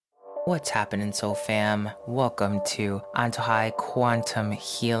What's happening, Soul Fam? Welcome to Onto High Quantum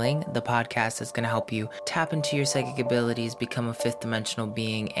Healing, the podcast that's going to help you tap into your psychic abilities, become a fifth dimensional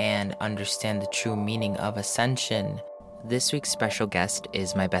being, and understand the true meaning of ascension. This week's special guest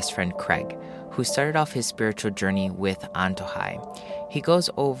is my best friend Craig, who started off his spiritual journey with Onto High. He goes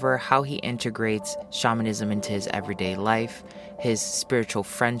over how he integrates shamanism into his everyday life, his spiritual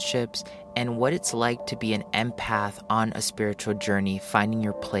friendships, and what it's like to be an empath on a spiritual journey, finding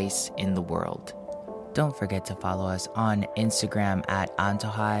your place in the world. Don't forget to follow us on Instagram at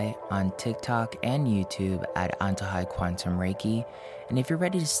Antohai, on TikTok and YouTube at Antohai Quantum Reiki. And if you're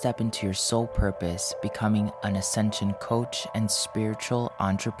ready to step into your soul purpose, becoming an ascension coach and spiritual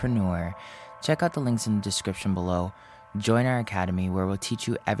entrepreneur, check out the links in the description below. Join our academy where we'll teach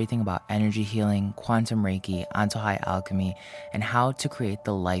you everything about energy healing, quantum Reiki, Antohai alchemy, and how to create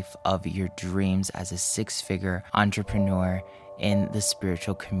the life of your dreams as a six-figure entrepreneur in the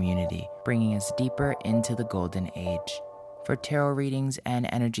spiritual community, bringing us deeper into the golden age. For tarot readings and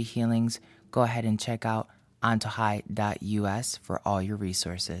energy healings, go ahead and check out antohai.us for all your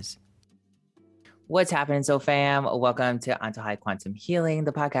resources. What's happening, Soul Fam? Welcome to Onto High Quantum Healing,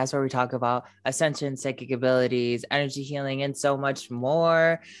 the podcast where we talk about ascension, psychic abilities, energy healing, and so much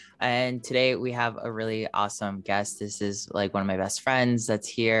more. And today we have a really awesome guest. This is like one of my best friends that's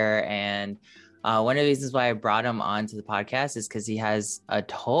here. And one of the reasons why I brought him onto the podcast is because he has a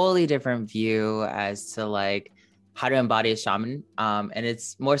totally different view as to like how to embody a shaman. And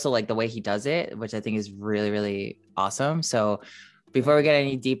it's more so like the way he does it, which I think is really, really awesome. So before we get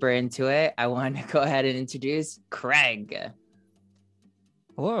any deeper into it, I want to go ahead and introduce Craig.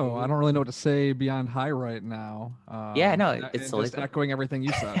 Hello. I don't really know what to say beyond hi right now. Yeah, no, and it's totally just cool. echoing everything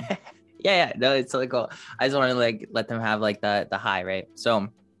you said. Yeah, no, it's totally cool. I just want to like let them have like the high, right? So,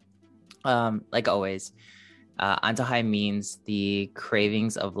 like always, Onto High means the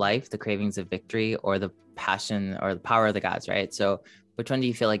cravings of life, the cravings of victory, or the passion or the power of the gods, right? So, which one do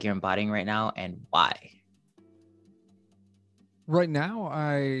you feel like you're embodying right now, and why? Right now,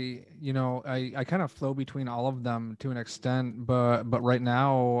 I kind of flow between all of them to an extent, but right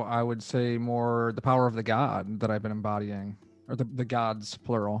now I would say more the power of the God that I've been embodying, or the gods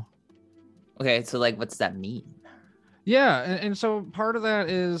plural. Okay, so like, what's that mean? Yeah, and so part of that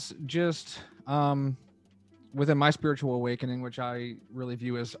is just within my spiritual awakening, which I really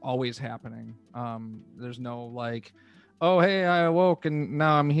view as always happening. There's no like, oh hey, I awoke and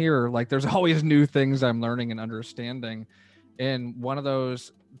now I'm here. Like there's always new things I'm learning and understanding. And one of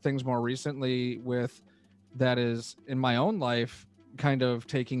those things more recently with that is in my own life, kind of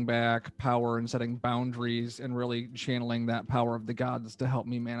taking back power and setting boundaries and really channeling that power of the gods to help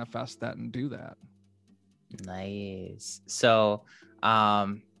me manifest that and do that. Nice. So,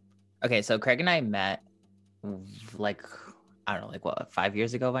 okay, so Craig and I met like, I don't know, like what, 5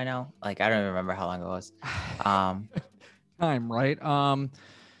 years ago by now? Like, I don't even remember how long it was. Time, right?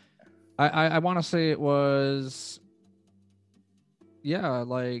 I want to say it was, yeah,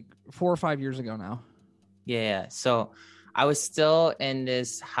 like 4 or 5 years ago now. Yeah. So I was still in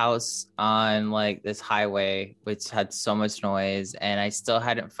this house on like this highway, which had so much noise, and I still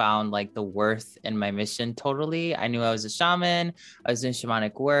hadn't found like the worth in my mission totally. I knew I was a shaman, I was doing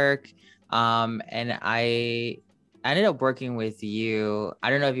shamanic work. And I ended up working with you. I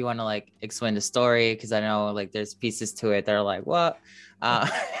don't know if you want to like explain the story because I know like there's pieces to it that are like, what? Uh,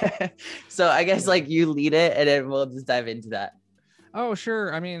 so I guess like you lead it and then we'll just dive into that. Oh,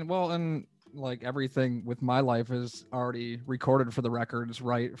 sure. I mean, well, and like everything with my life is already recorded for the records,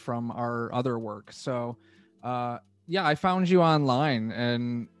 right, from our other work. So, yeah, I found you online,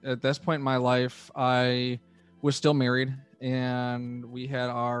 and at this point in my life, I was still married, and we had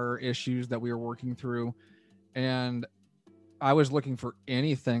our issues that we were working through, and I was looking for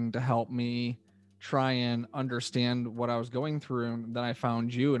anything to help me try and understand what I was going through. And then I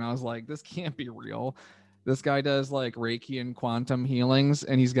found you, and I was like, this can't be real. This guy does like Reiki and quantum healings,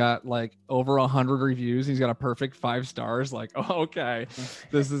 and he's got like over 100 reviews. He's got a perfect 5 stars. Like, oh, okay,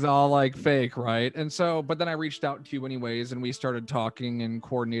 this is all like fake, right? And so, but then I reached out to you anyways, and we started talking and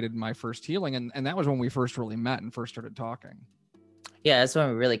coordinated my first healing, and that was when we first really met and first started talking. Yeah, that's when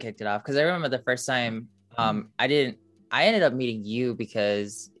we really kicked it off. Because I remember the first time I ended up meeting you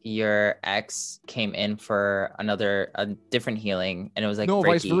because your ex came in for a different healing, and it was like No, Reiki.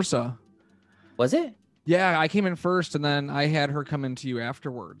 vice versa. Was it? Yeah, I came in first, and then I had her come into you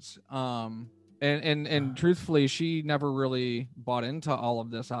afterwards. And truthfully, she never really bought into all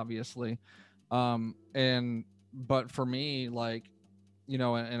of this, obviously. But for me, like, you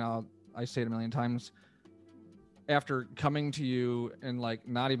know, and I say it a million times, after coming to you and like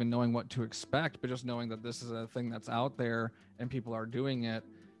not even knowing what to expect, but just knowing that this is a thing that's out there and people are doing it,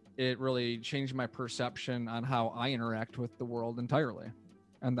 it really changed my perception on how I interact with the world entirely.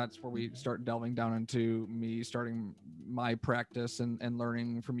 And that's where we start delving down into me starting my practice and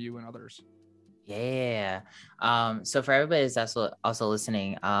learning from you and others. Yeah. So for everybody that's also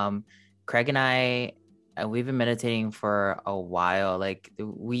listening, Craig and I, we've been meditating for a while. Like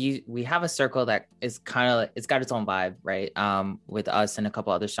we have a circle that is kind of, it's got its own vibe, right? With us and a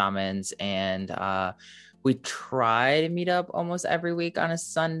couple other shamans, and we try to meet up almost every week on a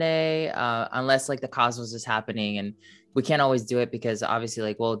Sunday, unless like the cosmos is happening, and we can't always do it because obviously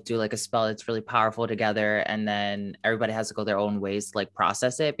like we'll do like a spell that's really powerful together, and then everybody has to go their own ways to like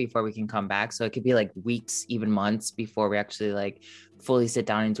process it before we can come back. So it could be like weeks, even months before we actually like fully sit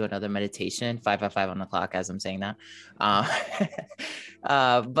down and do another meditation. 5 on the clock as I'm saying that.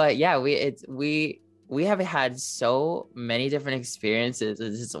 But yeah, we have had so many different experiences.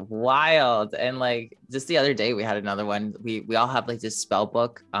 It's just wild. And like just the other day we had another one. We all have like this spell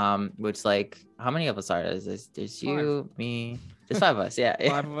book, which like, how many of us are there's you, me, there's 5 of us. Yeah.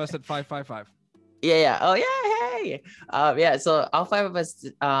 5 of us at 555. Yeah. Oh yeah. Hey. Yeah. So all 5 of us,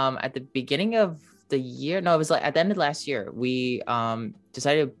 at the beginning of the year, no, it was like at the end of last year, we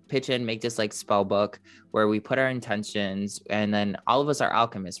decided to pitch in, make this like spell book where we put our intentions, and then all of us are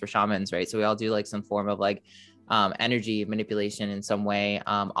alchemists, we're shamans, right? So we all do like some form of like energy manipulation in some way.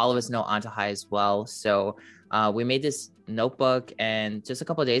 All of us know Antahai as well. So we made this notebook, and just a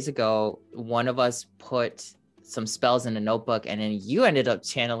couple of days ago, one of us put some spells in a notebook, and then you ended up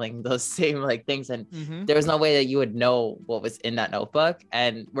channeling those same like things, and there was no way that you would know what was in that notebook.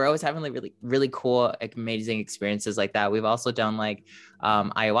 And we're always having like really, really cool, amazing experiences like that. We've also done like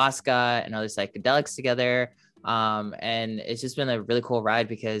ayahuasca and other psychedelics together, and it's just been a really cool ride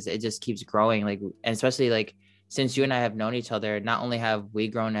because it just keeps growing. Like, and especially like since you and I have known each other, not only have we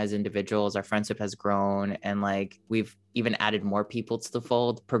grown as individuals, our friendship has grown, and like we've even added more people to the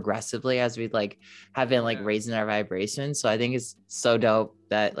fold progressively as we like have been like raising our vibrations. So I think it's so dope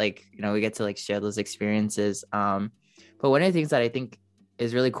that like, you know, we get to like share those experiences. But one of the things that I think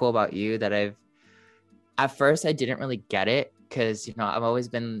is really cool about you that at first I didn't really get it, because you know I've always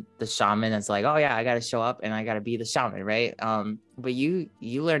been the shaman that's like, oh yeah, I gotta show up and I gotta be the shaman, right? But you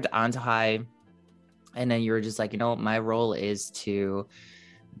learned Antahai, and then you were just like, you know, my role is to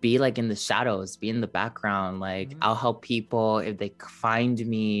be like in the shadows, be in the background. Like I'll help people if they find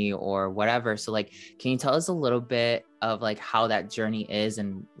me or whatever. So like, can you tell us a little bit of like how that journey is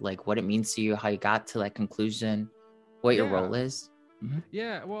and like what it means to you, how you got to that conclusion, what your role is?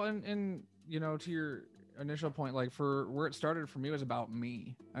 Yeah. Well, and you know, to your initial point, like for where it started for me was about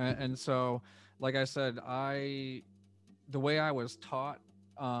me. And so, like I said, the way I was taught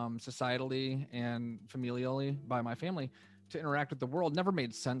societally and familially by my family to interact with the world never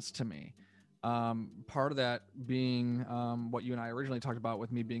made sense to me. Part of that being what you and I originally talked about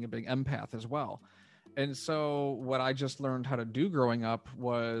with me being a big empath as well. And so what I just learned how to do growing up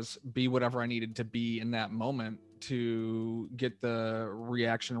was be whatever I needed to be in that moment to get the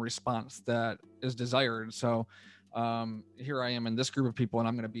reaction response that is desired. So here I am in this group of people and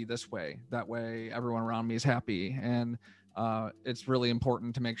I'm going to be this way. That way everyone around me is happy. And it's really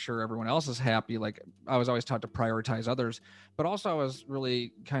important to make sure everyone else is happy. Like I was always taught to prioritize others, but also I was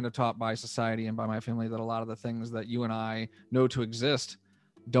really kind of taught by society and by my family that a lot of the things that you and I know to exist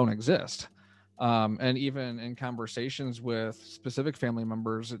don't exist. And even in conversations with specific family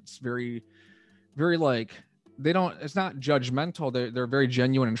members, it's very, very like it's not judgmental. They're very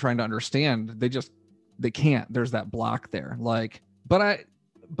genuine and trying to understand. They can't. There's that block there. Like,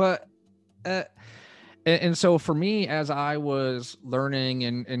 and so for me, as I was learning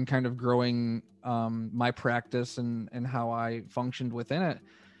and kind of growing my practice and how I functioned within it,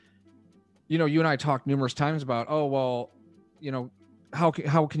 you know, you and I talked numerous times about, oh, well, you know, how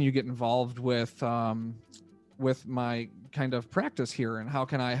can you get involved with my kind of practice here and how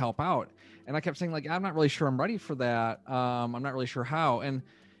can I help out? And I kept saying like, I'm not really sure I'm ready for that. I'm not really sure how. And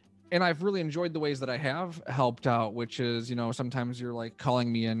I've really enjoyed the ways that I have helped out, which is, you know, sometimes you're like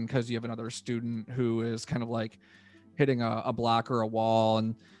calling me in because you have another student who is kind of like hitting a block or a wall.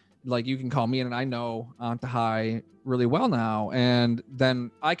 And like, you can call me in and I know Antahai really well now. And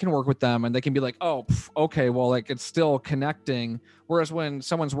then I can work with them and they can be like, oh, okay, well, like it's still connecting. Whereas when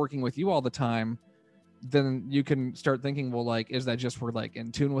someone's working with you all the time, then you can start thinking, well, like, is that just we're like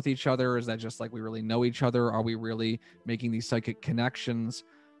in tune with each other? Is that just like we really know each other? Are we really making these psychic connections?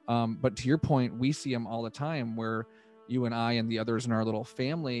 But to your point, we see them all the time where you and I and the others in our little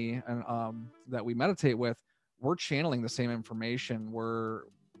family and that we meditate with, we're channeling the same information. We're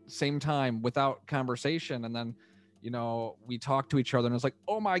same time without conversation. And then, we talked to each other and it's like,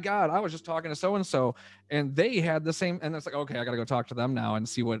 oh my God, I was just talking to so-and-so and they had the same, and it's like, okay, I got to go talk to them now and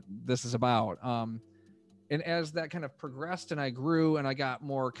see what this is about. And as that kind of progressed and I grew and I got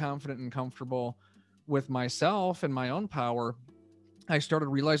more confident and comfortable with myself and my own power, I started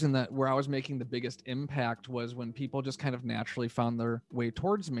realizing that where I was making the biggest impact was when people just kind of naturally found their way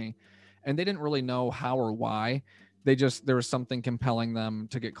towards me, and they didn't really know how or why. There was something compelling them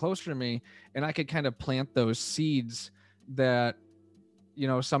to get closer to me, and I could kind of plant those seeds that,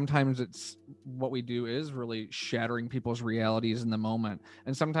 sometimes it's what we do is really shattering people's realities in the moment.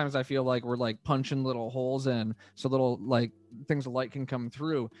 And sometimes I feel like we're like punching little holes in so little like things of light can come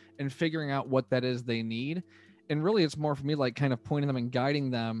through, and figuring out what that is they need. And really it's more for me like kind of pointing them and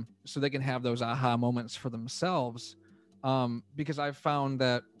guiding them so they can have those aha moments for themselves. Because I've found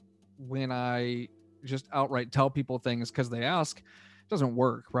that when I just outright tell people things because they ask, it doesn't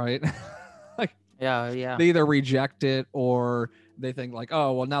work, right? Like, Yeah. they either reject it or they think like,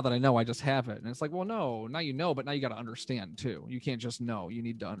 oh, well, now that I know, I just have it. And it's like, well, no, now you know, but now you got to understand too. You can't just know, you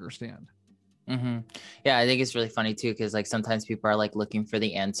need to understand. Mm-hmm. Yeah, I think it's really funny too, because like sometimes people are like looking for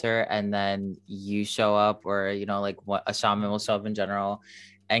the answer, and then you show up, or like what a shaman will show up in general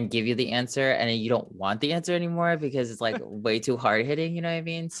and give you the answer, and then you don't want the answer anymore because it's like way too hard hitting. You know what I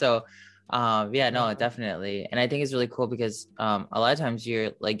mean? So, yeah, no, definitely. And I think it's really cool because a lot of times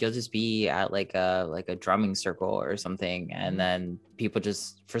you'll just be at like a drumming circle or something, and then people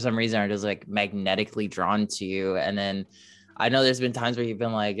just for some reason are just like magnetically drawn to you, and then I know there's been times where you've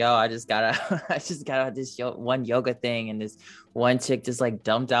been like, yo, I just got out this one yoga thing, and this one chick just like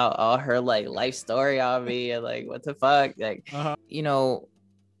dumped out all her like life story on me, and like, what the fuck? Like,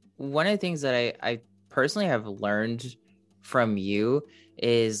 one of the things that I personally have learned from you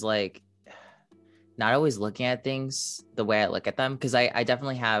is like not always looking at things the way I look at them. Cause I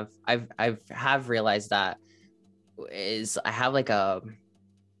definitely I've realized that is I have like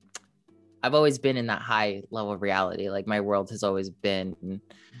I've always been in that high level of reality. Like my world has always been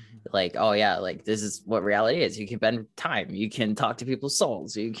like, oh yeah, like this is what reality is. You can bend time. You can talk to people's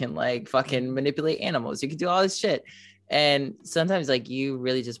souls. You can like fucking manipulate animals. You can do all this shit. And sometimes like you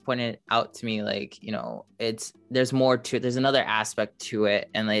really just pointed out to me, like, there's more to it. There's another aspect to it.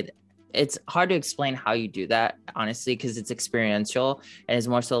 And like, it's hard to explain how you do that, honestly, because it's experiential, and it's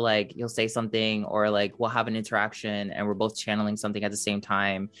more so like you'll say something or like we'll have an interaction and we're both channeling something at the same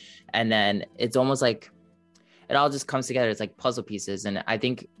time. And then it's almost like it all just comes together. It's like puzzle pieces. And I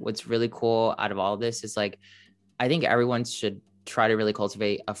think what's really cool out of all of this is like, I think everyone should try to really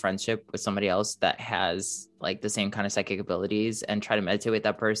cultivate a friendship with somebody else that has like the same kind of psychic abilities, and try to meditate with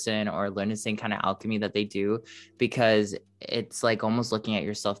that person or learn the same kind of alchemy that they do, because it's like almost looking at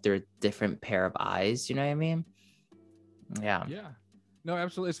yourself through a different pair of eyes. You know what I mean? Yeah. No,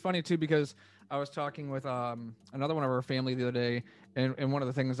 absolutely. It's funny too, because I was talking with another one of our family the other day, and one of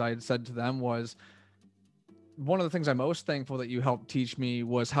the things I had said to them was, one of the things I'm most thankful that you helped teach me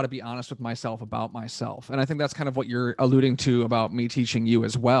was how to be honest with myself about myself. And I think that's kind of what you're alluding to about me teaching you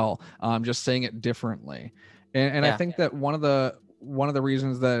as well. Just saying it differently. And I think that one of the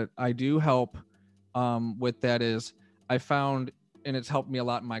reasons that I do help with that is I found, and it's helped me a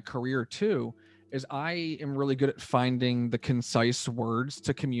lot in my career too, is I am really good at finding the concise words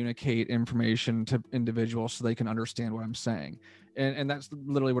to communicate information to individuals so they can understand what I'm saying. And that's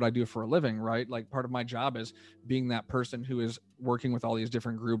literally what I do for a living, right? Like part of my job is being that person who is working with all these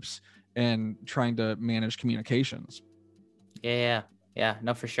different groups and trying to manage communications. Yeah.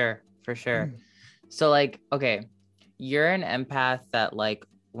 No, for sure. So like, okay, you're an empath that like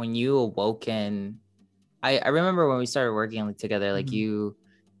when you awoken, I remember when we started working together, like you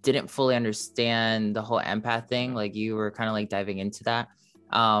didn't fully understand the whole empath thing. Like you were kind of like diving into that.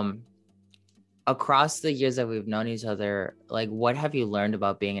 Across the years that we've known each other, like what have you learned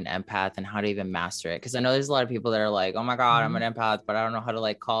about being an empath and how to even master it? Because I know there's a lot of people that are like, oh my God, I'm an empath, but I don't know how to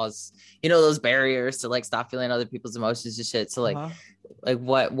like cause, those barriers to like stop feeling other people's emotions and shit. So like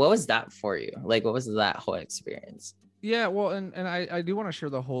what was that for you? Like what was that whole experience? Yeah, well, and I do want to share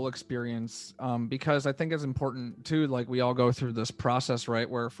the whole experience because I think it's important too. Like we all go through this process, right?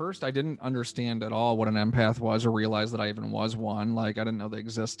 Where first I didn't understand at all what an empath was or realize that I even was one. Like I didn't know they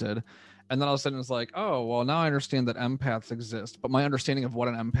existed. And then all of a sudden it's like, oh, well, now I understand that empaths exist. But my understanding of what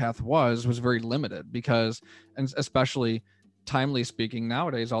an empath was very limited because, and especially timely speaking,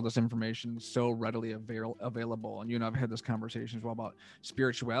 nowadays all this information is so readily available. And you and I've had this conversation as well about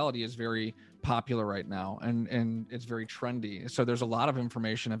spirituality is very popular right now, and it's very trendy. So there's a lot of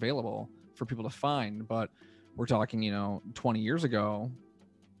information available for people to find, but we're talking 20 years ago,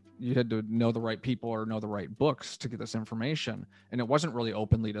 you had to know the right people or know the right books to get this information, and it wasn't really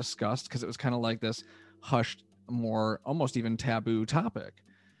openly discussed because it was kind of like this hushed more almost even taboo topic.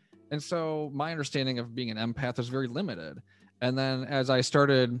 And so my understanding of being an empath is very limited. And then as I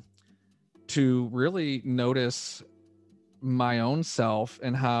started to really notice my own self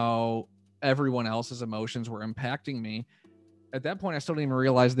and how everyone else's emotions were impacting me, at that point, I still didn't even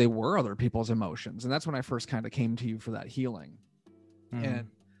realize they were other people's emotions. And that's when I first kind of came to you for that healing. And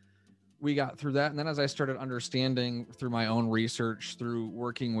we got through that. And then as I started understanding through my own research, through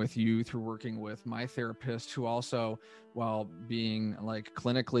working with you, through working with my therapist, who also, while being like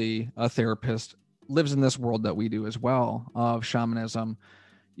clinically a therapist, lives in this world that we do as well of shamanism,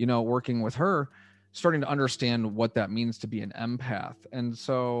 you know, working with her, starting to understand what that means to be an empath. And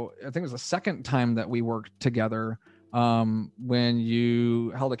so I think it was the second time that we worked together when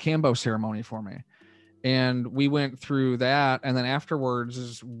you held a Kambo ceremony for me. And we went through that. And then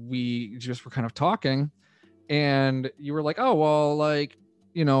afterwards, we just were kind of talking. And you were like, oh, well, like,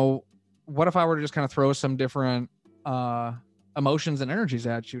 you know, what if I were to just kind of throw some different emotions and energies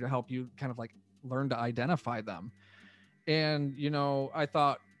at you to help you kind of like learn to identify them? And, you know, I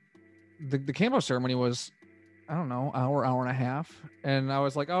thought the Kambo ceremony was, I don't know, hour and a half. And I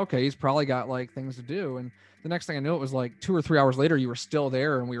was like, oh, okay, he's probably got like things to do. And the next thing I knew, it was like 2 or 3 hours later, you were still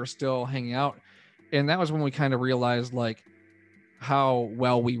there and we were still hanging out. And that was when we kind of realized like how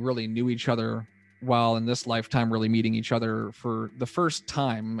well we really knew each other while in this lifetime really meeting each other for the first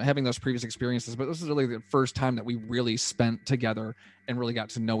time, having those previous experiences. But this is really the first time that we really spent together and really got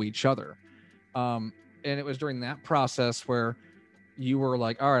to know each other. And it was during that process where you were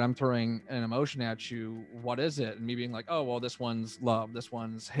like, all right, I'm throwing an emotion at you. What is it? And me being like, oh, well, this one's love. This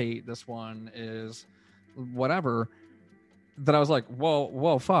one's hate. This one is whatever. That I was like,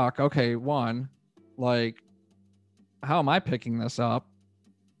 whoa, fuck. Okay, one, like, how am I picking this up?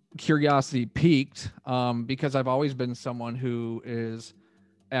 Curiosity peaked because I've always been someone who is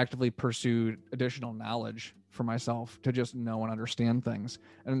actively pursued additional knowledge for myself to just know and understand things.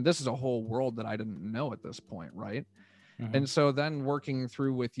 And this is a whole world that I didn't know at this point, right? And so then working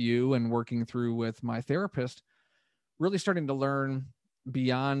through with you and working through with my therapist, really starting to learn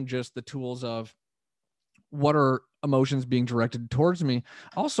beyond just the tools of what are emotions being directed towards me,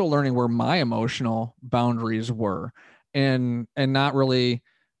 also learning where my emotional boundaries were and not really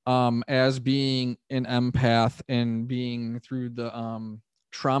as being an empath and being through the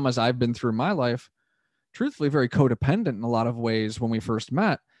traumas I've been through in my life, truthfully very codependent in a lot of ways. When we first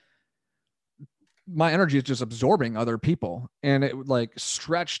met, my energy is just absorbing other people, and it like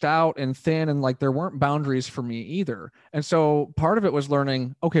stretched out and thin, and like there weren't boundaries for me either. And so part of it was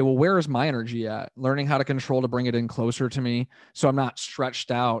learning, okay, well, where is my energy at? Learning how to control to bring it in closer to me, so I'm not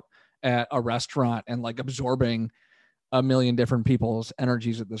stretched out at a restaurant and like absorbing a million different people's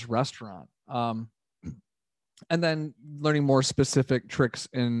energies at this restaurant. And then learning more specific tricks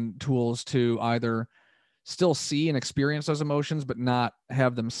and tools to either still see and experience those emotions, but not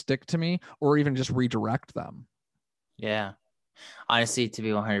have them stick to me or even just redirect them. Yeah. Honestly, to be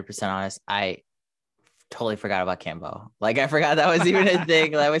 100% honest, I totally forgot about Kambo. Like I forgot that was even a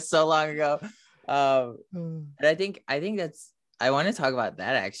thing. That was so long ago. And I think I want to talk about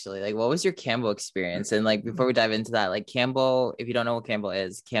that actually. Like, what was your Kambo experience? And like, before we dive into that, like Kambo, if you don't know what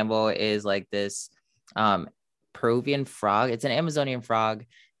Kambo is like this Peruvian frog. It's an Amazonian frog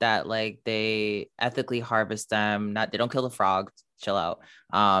that like they ethically harvest them. They don't kill the frog. Chill out.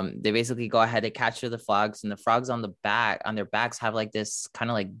 They basically go ahead, they capture the frogs, and the frogs on their backs have like this kind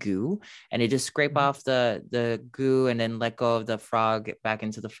of like goo, and they just scrape off the goo and then let go of the frog back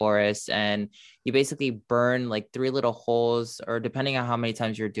into the forest. And you basically burn like 3 little holes, or depending on how many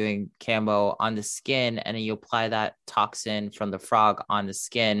times you're doing Kambo, on the skin, and then you apply that toxin from the frog on the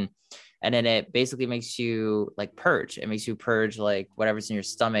skin. And then it basically makes you like purge. It makes you purge like whatever's in your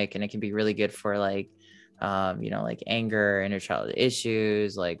stomach, and it can be really good for like like anger, inner child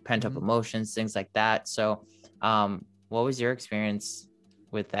issues, like pent up emotions, things like that. So what was your experience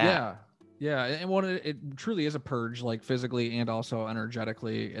with that? Yeah. And what it truly is a purge, like physically and also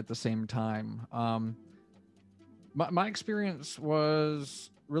energetically at the same time. My experience was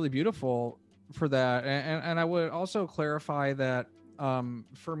really beautiful for that. And I would also clarify that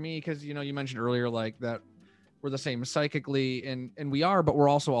for me, because you mentioned earlier like that we're the same psychically, and we are, but we're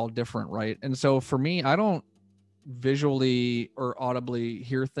also all different, right? And so for me, I don't visually or audibly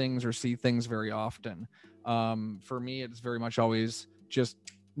hear things or see things very often. For me, it's very much always just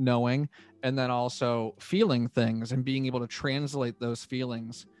knowing, and then also feeling things and being able to translate those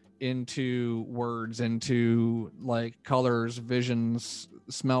feelings into words, into like colors, visions,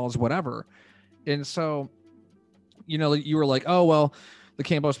 smells, whatever. And so you were like, oh, well, the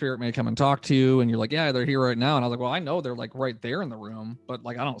Cambo spirit may come and talk to you, and you're like, yeah, they're here right now. And I was like, well, I know they're like right there in the room, but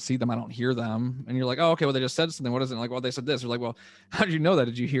like I don't see them, I don't hear them. And you're like, oh, okay, well, they just said something. What is it? Like, well, they said this. You're like, well, how did you know that?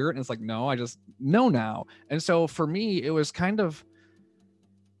 Did you hear it? And it's like, no, I just know now. And so for me, it was kind of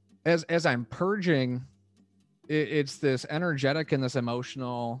as I'm purging, it's this energetic and this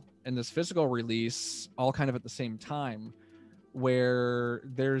emotional and this physical release all kind of at the same time, where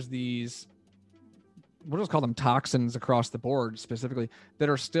there's these, we'll just call them toxins across the board specifically, that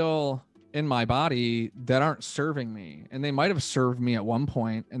are still in my body that aren't serving me. And they might have served me at one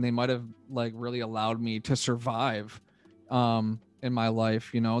point, and they might have like really allowed me to survive in my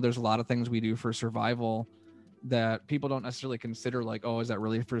life. You know, there's a lot of things we do for survival that people don't necessarily consider like, oh, is that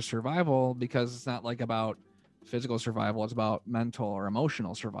really for survival? Because it's not like about physical survival, it's about mental or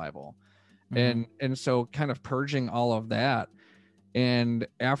emotional survival. And so kind of purging all of that, and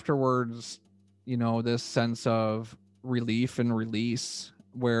afterwards, you know, this sense of relief and release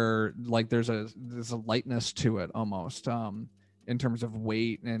where like there's a lightness to it almost, in terms of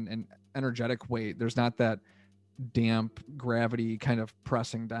weight and energetic weight. There's not that damp gravity kind of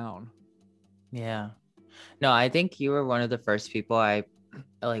pressing down. Yeah. No, I think you were one of the first people I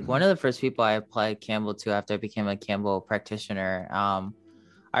applied Campbell to after I became a Campbell practitioner.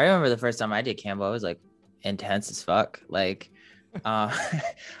 I remember the first time I did Campbell, it was like intense as fuck. Like, I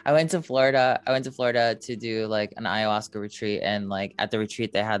went to Florida to do like an ayahuasca retreat, and like at the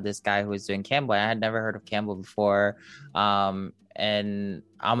retreat they had this guy who was doing Campbell. I had never heard of Campbell before. And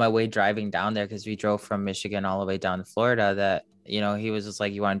on my way driving down there, because we drove from Michigan all the way down to Florida, that, you know, he was just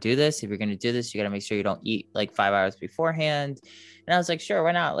like, you want to do this? If you're going to do this, you got to make sure you don't eat like 5 hours beforehand. And I was like, sure,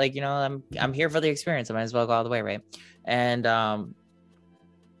 why not? Like, you know, I'm here for the experience. I might as well go all the way, right? And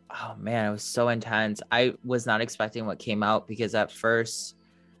oh man, it was so intense. I was not expecting what came out, because at first,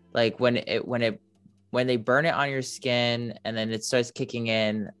 like when they burn it on your skin and then it starts kicking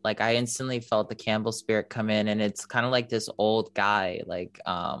in, like I instantly felt the Campbell spirit come in, and it's kind of like this old guy, like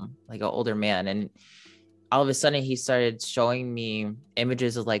an older man. And all of a sudden he started showing me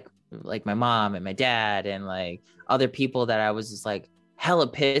images of like my mom and my dad and like other people that I was just like hella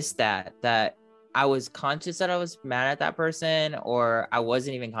pissed at, that I was conscious that I was mad at that person, or I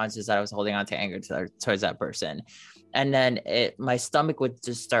wasn't even conscious that I was holding on to anger towards that person. And then my stomach would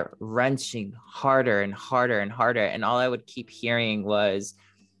just start wrenching harder and harder and harder. And all I would keep hearing was,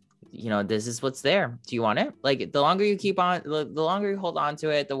 you know, this is what's there. Do you want it? Like the longer you hold on to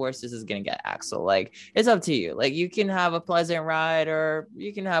it, the worse this is going to get, Axel. Like it's up to you. Like you can have a pleasant ride, or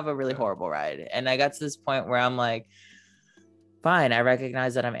you can have a really horrible ride. And I got to this point where I'm like, fine, I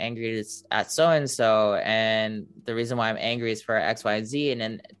recognize that I'm angry at so-and-so, and the reason why I'm angry is for X, Y, and Z. And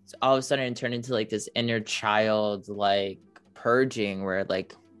then all of a sudden it turned into like this inner child, like purging, where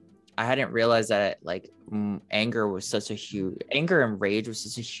like I hadn't realized that like anger and rage was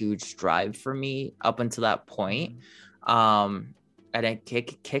such a huge drive for me up until that point. And it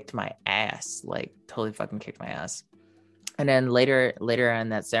kicked my ass, like totally fucking kicked my ass. And then later in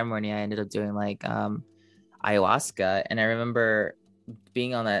that ceremony, I ended up doing like ayahuasca. And I remember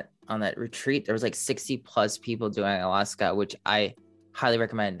being on that retreat, there was like 60 plus people doing ayahuasca, which I highly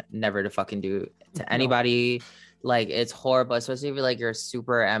recommend never to fucking do to anybody. Like it's horrible, especially if you're a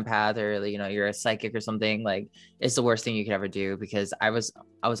super empath, or you know, you're a psychic or something. Like it's the worst thing you could ever do, because I was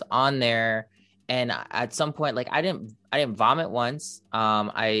on there, and at some point, like I didn't vomit once.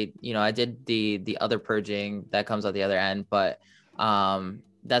 I did the other purging that comes out the other end, but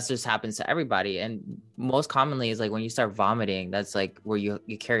that's just happens to everybody. And most commonly is like when you start vomiting, that's like where you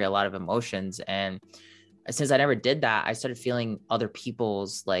carry a lot of emotions. And since I never did that, I started feeling other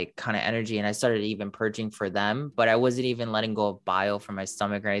people's like kind of energy, and I started even purging for them, but I wasn't even letting go of bile from my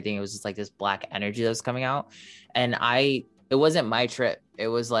stomach or anything. It was just like this black energy that was coming out. And it wasn't my trip. It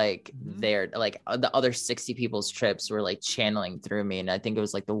was like the other 60 people's trips were like channeling through me. And I think it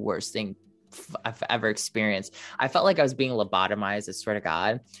was like the worst thing I've ever experienced. I felt like I was being lobotomized, I swear to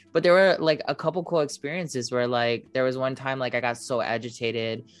God. But there were like a couple cool experiences where like there was one time like I got so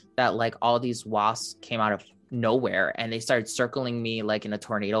agitated that like all these wasps came out of nowhere and they started circling me like in a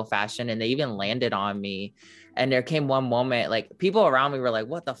tornado fashion, and they even landed on me. And there came one moment like people around me were like,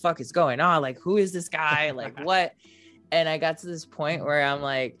 what the fuck is going on? Like, who is this guy? Like what? And I got to this point where I'm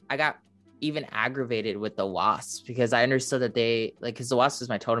like, I got even aggravated with the wasps, because I understood that because the wasp is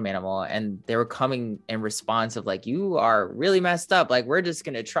my totem animal, and they were coming in response of like, you are really messed up. Like, we're just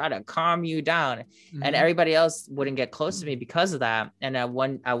going to try to calm you down. And everybody else wouldn't get close to me because of that. And at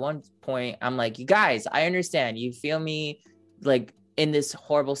one point I'm like, you guys, I understand. You feel me like in this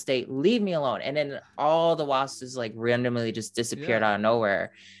horrible state, leave me alone. And then all the wasps just like randomly just disappeared out of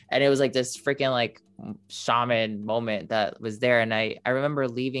nowhere. And it was like this freaking like shaman moment that was there. And I remember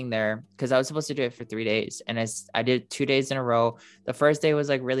leaving there because I was supposed to do it for 3 days. And I did 2 days in a row. The first day was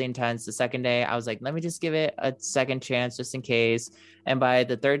like really intense. The second day I was like, let me just give it a second chance just in case. And by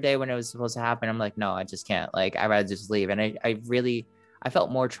the third day when it was supposed to happen, I'm like, no, I just can't. Like, I'd rather just leave. And I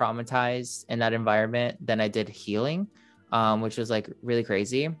felt more traumatized in that environment than I did healing. Which was like really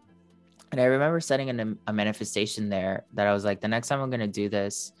crazy. And I remember setting a manifestation there that I was like, the next time I'm going to do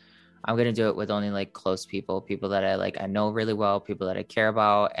this, I'm going to do it with only like close people that I know really well, people that I care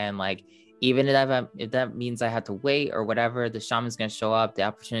about. And like, even if that means I have to wait or whatever, the shaman's going to show up, the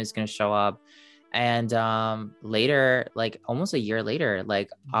opportunity is going to show up. And later, like almost a year later, like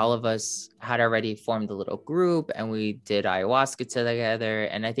all of us had already formed a little group and we did ayahuasca together.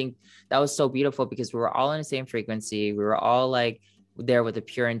 And I think that was so beautiful because we were all in the same frequency. We were all like there with a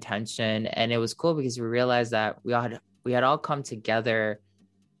pure intention. And it was cool because we realized that we had all come together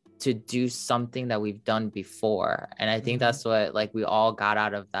to do something that we've done before. And I think that's what like we all got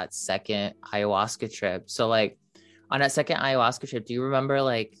out of that second ayahuasca trip. So like on that second ayahuasca trip, do you remember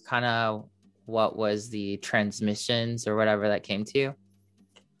like kind of what was the transmissions or whatever that came to you?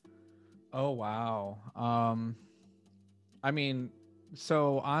 Oh, wow. I mean,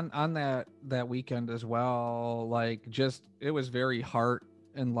 so on that weekend as well, like just, it was very heart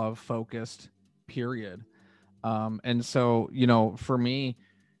and love focused, period. And so, you know, for me,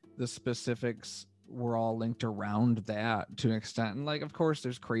 the specifics were all linked around that to an extent. And like, of course,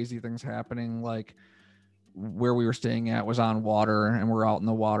 there's crazy things happening. Like where we were staying at was on water and we're out in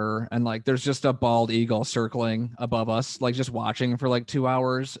the water. And like, there's just a bald eagle circling above us, like just watching for like 2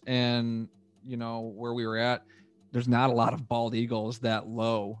 hours. And, you know, where we were at, there's not a lot of bald eagles that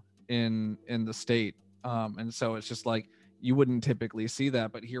low in the state. And so it's just like, you wouldn't typically see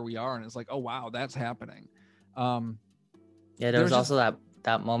that, but here we are. And it's like, oh, wow, that's happening. Yeah, there was also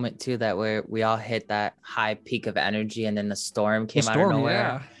that moment too, that where we all hit that high peak of energy and then the storm came out of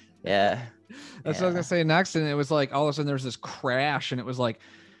nowhere. Yeah. That's what I was gonna say next. And it was like all of a sudden there's this crash and it was like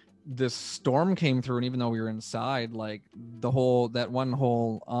this storm came through. And even though we were inside, like that one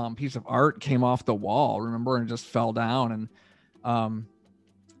whole piece of art came off the wall, remember, and just fell down. And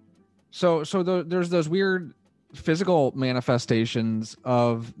there's those weird physical manifestations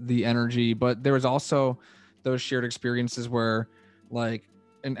of the energy, but there was also those shared experiences where like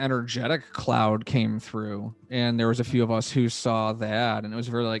an energetic cloud came through, and there was a few of us who saw that, and it was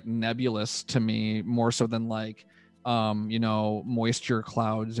very like nebulous to me, more so than like you know, moisture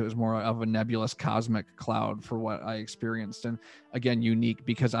clouds. It was more of a nebulous cosmic cloud for what I experienced. And again, unique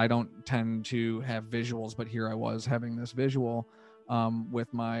because I don't tend to have visuals, but here I was having this visual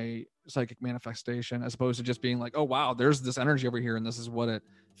with my psychic manifestation, as opposed to just being like, oh wow, there's this energy over here and this is what it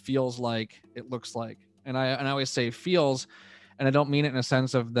feels like, it looks like. And I always say feels, and I don't mean it in a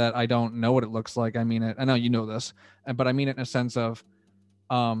sense of that I don't know what it looks like. I mean it, I know you know this, but I mean it in a sense of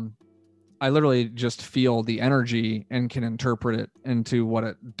I literally just feel the energy and can interpret it into what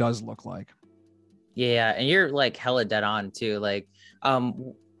it does look like. Yeah, and you're like hella dead on too. Like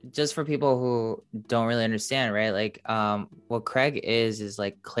just for people who don't really understand, right? Like what Craig is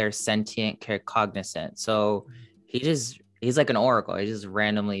like clairsentient, claircognizant. So he's like an oracle. He just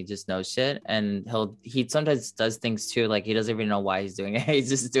randomly just knows shit. And he sometimes does things too. Like he doesn't even know why he's doing it. He's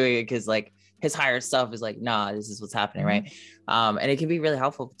just doing it because like his higher self is like, nah, this is what's happening. Right. And it can be really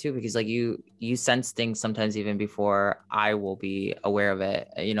helpful too, because like you sense things sometimes even before I will be aware of it,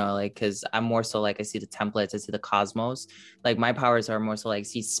 you know, like, cause I'm more so like, I see the templates, I see the cosmos, like my powers are more so like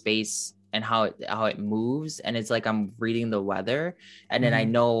see space and how it moves. And it's like, I'm reading the weather and then I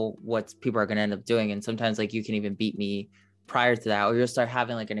know what people are going to end up doing. And sometimes like you can even beat me prior to that, or you'll start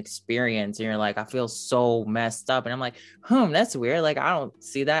having like an experience and you're like, I feel so messed up. And I'm like, that's weird. Like, I don't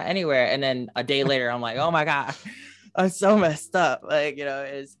see that anywhere. And then a day later, I'm like, oh my God, I'm so messed up. Like, you know,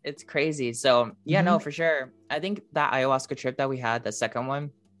 it's crazy. So yeah, no, for sure. I think that ayahuasca trip that we had, the second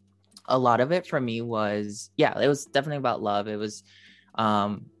one, a lot of it for me was, yeah, it was definitely about love. It was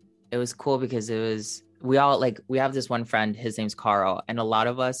cool because we have this one friend, his name's Carl, and a lot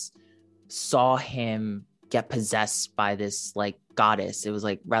of us saw him get possessed by this like goddess. It was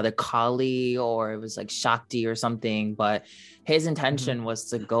like rather Kali or it was like Shakti or something, but his intention was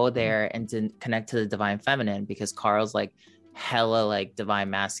to go there and to connect to the divine feminine, because Carl's like hella like divine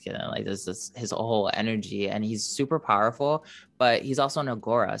masculine, like this his whole energy, and he's super powerful, but he's also an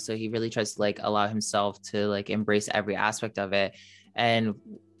agora, so he really tries to like allow himself to like embrace every aspect of it. And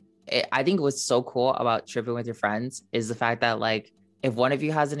I think what's so cool about tripping with your friends is the fact that like if one of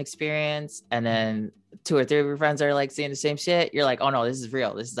you has an experience and then two or three of your friends are like seeing the same shit, you're like, oh no, this is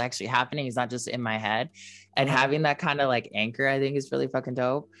real. This is actually happening. It's not just in my head. And having that kind of like anchor, I think is really fucking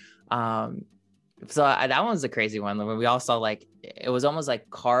dope. That one was a crazy one when we all saw like it was almost like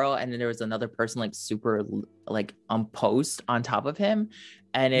Carl, and then there was another person like super like on post on top of him,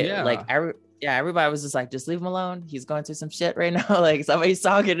 and everybody was just like, just leave him alone. He's going through some shit right now. Like somebody's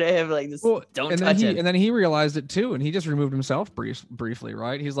talking to him. Like just don't touch him. And then he realized it too, and he just removed himself briefly.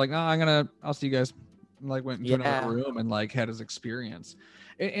 Right? He's like, no, I'll see you guys. Like went into another room and like had his experience.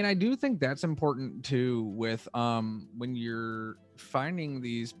 And I do think that's important too with when you're finding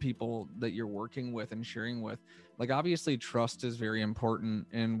these people that you're working with and sharing with. Like obviously trust is very important,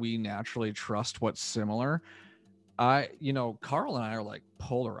 and we naturally trust what's similar. Carl and I are like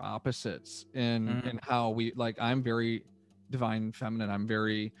polar opposites in how we like. I'm very divine feminine. I'm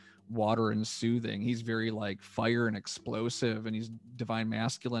very water and soothing. He's very like fire and explosive, and he's divine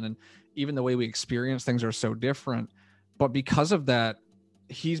masculine. And even the way we experience things are so different. But because of that,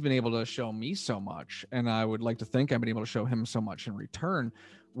 he's been able to show me so much, and I would like to think I've been able to show him so much in return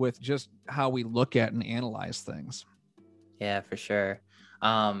with just how we look at and analyze things. Yeah, for sure.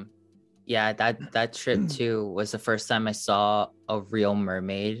 Yeah, that trip too was the first time I saw a real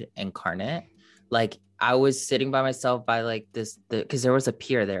mermaid incarnate. Like I was sitting by myself by like because there was a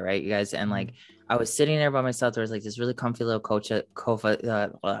pier there, right, you guys? And like I was sitting there by myself. There was like this really comfy little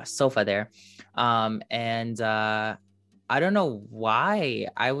sofa there. I don't know why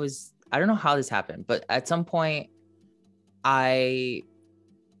I don't know how this happened, but at some point I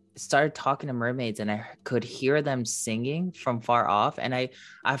started talking to mermaids and I could hear them singing from far off. And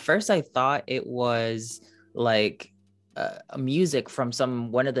at first I thought it was like music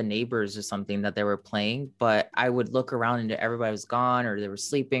from one of the neighbors or something that they were playing, but I would look around and everybody was gone or they were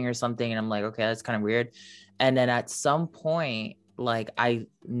sleeping or something. And I'm like, okay, that's kind of weird. And then at some point, like I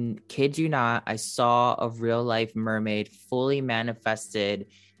kid you not, I saw a real life mermaid fully manifested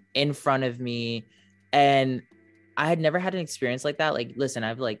in front of me. And I had never had an experience like that. Like, listen,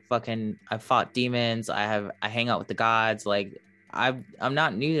 I've fought demons. I hang out with the gods. Like I'm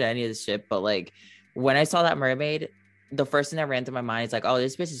not new to any of this shit, but like when I saw that mermaid, the first thing that ran through my mind is like, oh,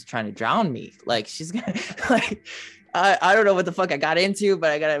 this bitch is trying to drown me. Like she's gonna like, I don't know what the fuck I got into, but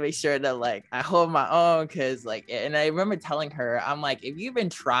I gotta make sure that like I hold my own, because like, and I remember telling her, I'm like, if you even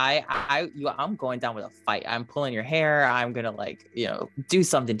try, I'm going down with a fight. I'm pulling your hair. I'm gonna like, do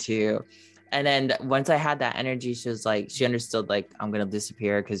something to you. And then once I had that energy, she was like, she understood like I'm gonna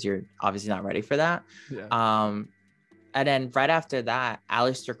disappear because you're obviously not ready for that. Yeah. And then right after that,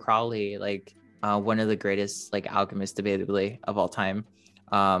 Aleister Crowley, like one of the greatest like alchemists debatably of all time,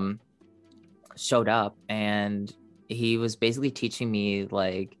 showed up, and he was basically teaching me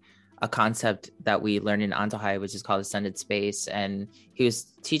like a concept that we learned in Antohai, which is called ascended space. And he was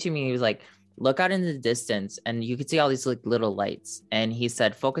teaching me, he was like, look out into the distance and you could see all these like little lights. And he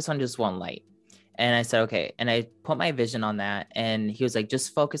said, focus on just one light. And I said, okay. And I put my vision on that. And he was like,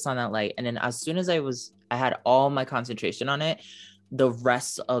 just focus on that light. And then as soon as I had all my concentration on it, the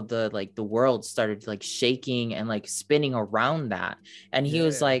rest of the world started like shaking and like spinning around that. And he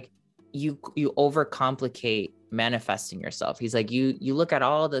was like, you overcomplicate manifesting yourself. He's like, you look at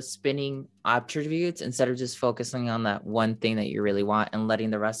all the spinning attributes instead of just focusing on that one thing that you really want and letting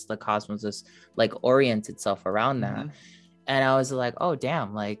the rest of the cosmos just like orient itself around that. And I was like, oh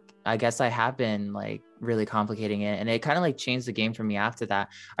damn, like I guess I have been like really complicating it. And it kind of like changed the game for me after that.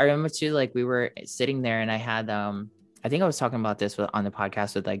 I remember too, like we were sitting there and I had I think I was talking about this on the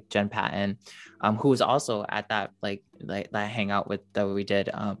podcast with like Jen Patton, who was also at that like that hangout that we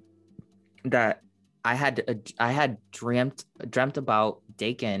did, that I had dreamt about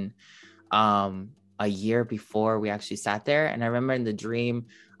Dakin a year before we actually sat there. And I remember in the dream,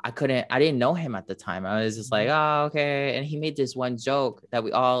 I didn't know him at the time. I was just like, oh, okay. And he made this one joke that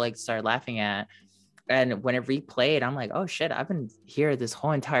we all like started laughing at. And when it replayed, I'm like, oh shit, I've been here this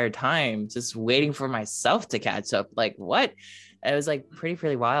whole entire time, just waiting for myself to catch up. Like what? And it was like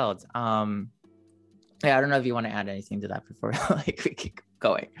pretty wild. Yeah, I don't know if you want to add anything to that before like we keep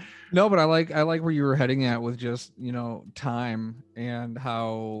going. No, but I like where you were heading at with just, time, and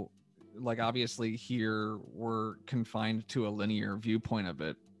how like obviously here we're confined to a linear viewpoint of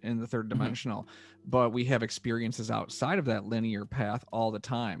it in the third dimensional, but we have experiences outside of that linear path all the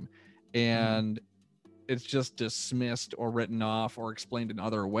time. And it's just dismissed or written off or explained in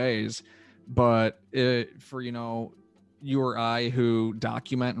other ways. But for, you or I who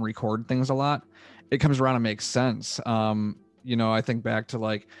document and record things a lot, it comes around and makes sense. I think back to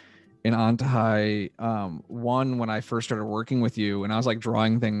like in Antohai, when I first started working with you and I was like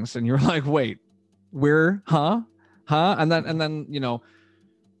drawing things and you're like, wait, where, huh? And then,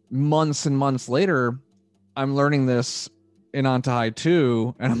 months and months later, I'm learning this in On to High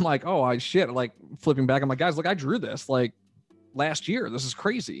 2, and I'm like, oh, I shit. Like flipping back, I'm like, guys, look, I drew this like last year. This is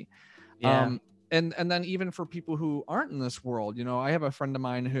crazy. Yeah. And then even for people who aren't in this world, you know, I have a friend of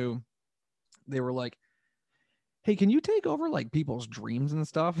mine who they were like, hey, can you take over like people's dreams and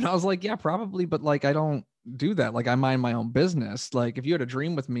stuff? And I was like, yeah, probably, but like I don't do that. Like I mind my own business. Like if you had a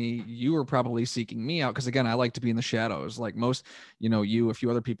dream with me, you were probably seeking me out because again, I like to be in the shadows. Like most, you know, a few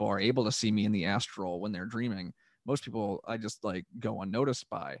other people are able to see me in the astral when they're dreaming. Most people I just like go unnoticed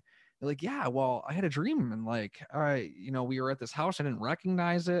by. They're like, yeah, well, I had a dream and like, all right, you know, we were at this house, I didn't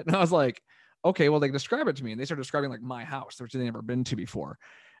recognize it. And I was like, okay, well, they describe it to me. And they started describing like my house, which they never been to before.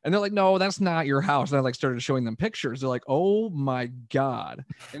 And they're like, no, that's not your house. And I like started showing them pictures. They're like, oh my God.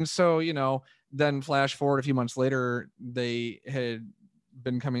 And so, you know, then flash forward a few months later, they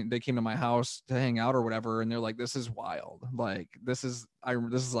came to my house to hang out or whatever. And they're like, this is wild. Like, this is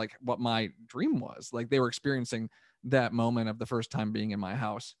like what my dream was. Like they were experiencing that moment of the first time being in my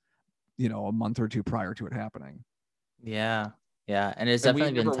house, you know, a month or two prior to it happening. Yeah. Yeah. And it's And we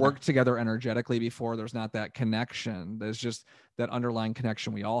definitely never been worked together energetically before. There's not that connection. There's just that underlying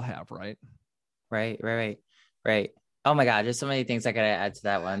connection we all have, right? Right. Oh my God, there's so many things I gotta add to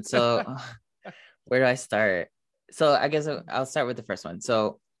that one. So where do I start? So I guess I'll start with the first one.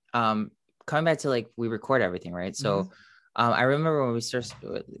 So coming back to like we record everything, right? So I remember when we started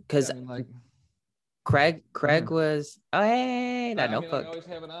because Yeah, I mean, like Craig was that I mean, notebook. I always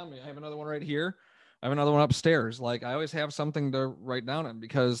have it on me. I have another one right here. I have another one upstairs. Like I always have something to write down in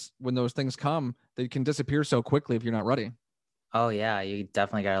because when those things come, they can disappear so quickly if you're not ready. Oh yeah, you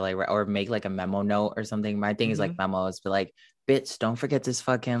definitely gotta like or make like a memo note or something. My thing is like memos, but like, bitch, don't forget this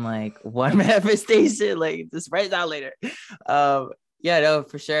fucking like one manifestation. Like just write it down later. Yeah, no,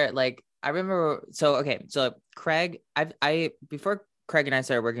 for sure. Like I remember. So okay, so Craig, I before Craig and I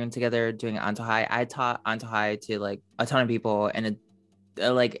started working together doing Onto High, I taught Onto High to like a ton of people and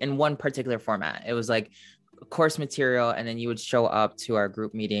like in one particular format. It was like course material, and then you would show up to our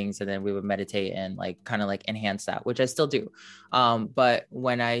group meetings and then we would meditate and like kind of like enhance that, which I still do. But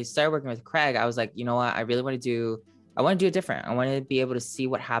when I started working with Craig, I was like, you know what, I want to do it different. I want to be able to see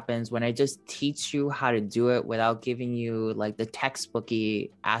what happens when I just teach you how to do it without giving you like the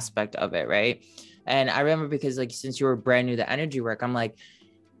textbooky aspect of it, right? And I remember because like since you were brand new to energy work, I'm like,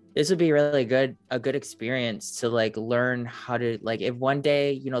 this would be really a good experience to like learn how to like if one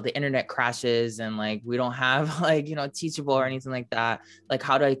day, you know, the internet crashes and like we don't have like, you know, teachable or anything like that, like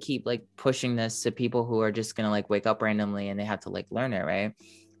how do I keep like pushing this to people who are just gonna like wake up randomly and they have to like learn it, right?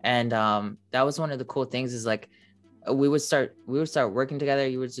 And that was one of the cool things is like we would start working together.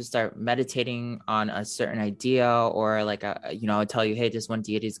 You would just start meditating on a certain idea or like you know, I'd tell you, hey, this one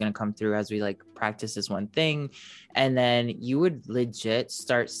deity is going to come through as we like practice this one thing. And then you would legit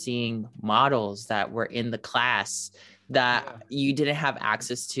start seeing models that were in the class that you didn't have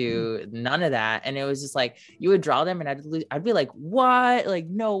access to, none of that. And it was just like you would draw them and I'd be like, what? Like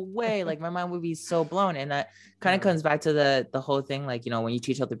no way. Like my mind would be so blown. And that kind of comes back to the whole thing, like, you know, when you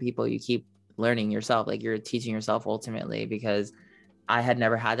teach other people, you keep learning yourself, like you're teaching yourself ultimately, because I had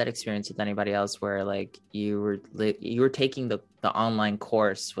never had that experience with anybody else where like you were taking the online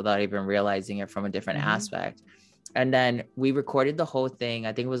course without even realizing it from a different aspect. And then we recorded the whole thing.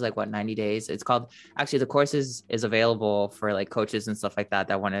 I think it was like 90 days. It's called, actually the course is available for like coaches and stuff like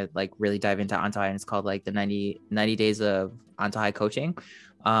that want to like really dive into Onto High, and it's called like the 90 days of Onto High coaching.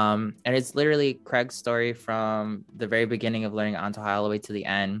 And it's literally Craig's story from the very beginning of learning Onto High all the way to the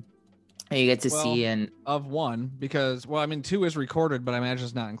end. And you get to see of one because I mean 2 is recorded, but I imagine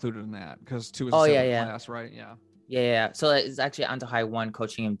it's not included in that because 2 is a separate class, right? Yeah. So it's actually Onto High 1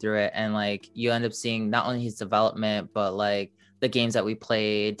 coaching him through it, and like you end up seeing not only his development but like the games that we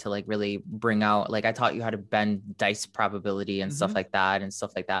played to like really bring out, like I taught you how to bend dice probability and stuff like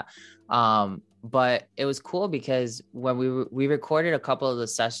that. But it was cool because when we recorded a couple of the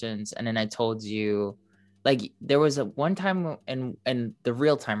sessions, and then I told you, like there was a one time in the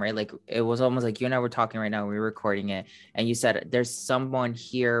real time, right? Like it was almost like you and I were talking right now, we were recording it, and you said there's someone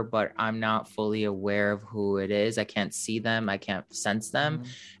here, but I'm not fully aware of who it is. I can't see them, I can't sense them.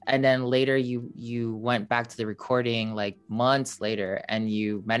 And then later you went back to the recording like months later and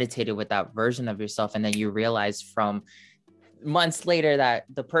you meditated with that version of yourself, and then you realized from months later that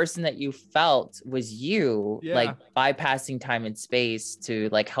the person that you felt was you, like bypassing time and space to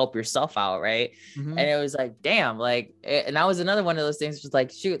like help yourself out, right? And it was like, damn, like, and that was another one of those things, just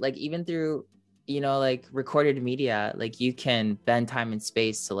like, shoot, like even through, you know, like recorded media, like you can bend time and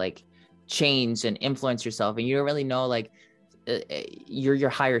space to like change and influence yourself, and you don't really know, like you're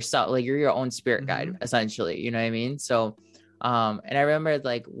your higher self, like you're your own spirit guide essentially, you know what I mean? So And I remember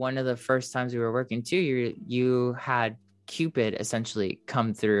like one of the first times we were working too, you had Cupid essentially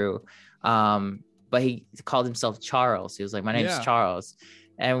come through. But he called himself Charles. He was like, my name's Yeah. Charles.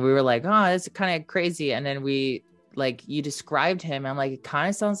 And we were like, oh, that's kind of crazy. And then like you described him. I'm like, it kind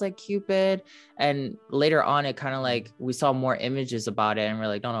of sounds like Cupid. And later on, it kind of like we saw more images about it, and we're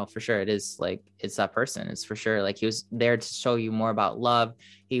like, no, for sure, it is like it's that person. It's for sure like he was there to show you more about love.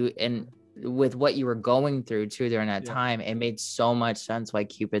 And with what you were going through too during that time, it made so much sense why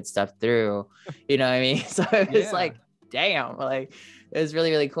Cupid stepped through. You know what I mean? So it was like, damn, like it was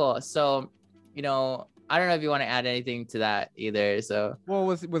really, really cool. So, you know, I don't know if you want to add anything to that either. So, well,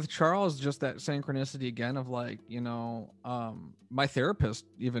 with Charles, just that synchronicity again of like, you know, my therapist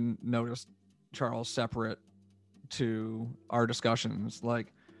even noticed Charles separate to our discussions.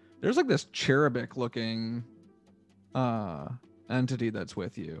 Like, there's like this cherubic looking entity that's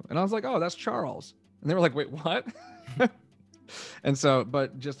with you, and I was like, oh, that's Charles. And they were like, wait, what? And so,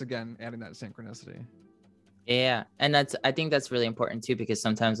 but just again, adding that synchronicity. Yeah. And I think that's really important too, because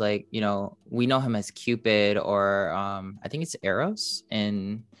sometimes like, you know, we know him as Cupid, or I think it's Eros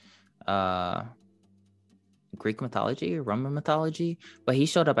in Greek mythology or Roman mythology, but he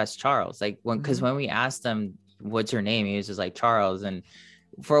showed up as Charles. Like because when we asked him, what's your name? He was just like Charles. And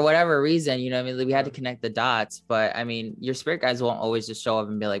for whatever reason, you know, I mean, we had to connect the dots, but I mean, your spirit guides won't always just show up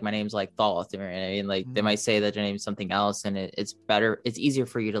and be like, my name's like Thoth. I mean, like they might say that your name's something else, and it's easier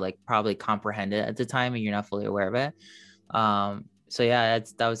for you to like probably comprehend it at the time, and you're not fully aware of it. So yeah,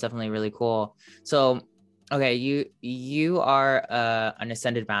 that was definitely really cool. So, okay, you are an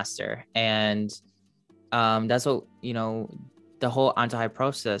ascended master, and that's what, you know, the whole Anti-High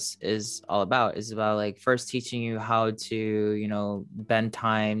process is about like first teaching you how to, you know, bend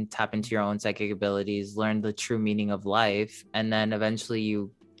time, tap into your own psychic abilities, learn the true meaning of life. And then eventually you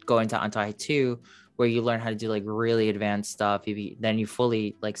go into Anti-High 2, where you learn how to do like really advanced stuff. Then you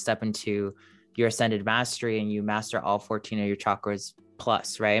fully like step into your ascended mastery, and you master all 14 of your chakras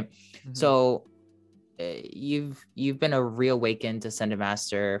plus, right? So you've been a reawakened ascended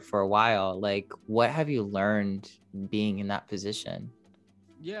master for a while. Like, what have you learned being in that position?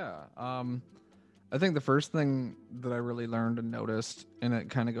 I think the first thing that I really learned and noticed, and it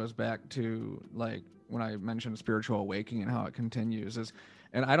kind of goes back to like when I mentioned spiritual awakening and how it continues, is,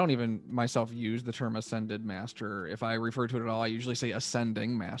 and I don't even myself use the term ascended master. If I refer to it at all, I usually say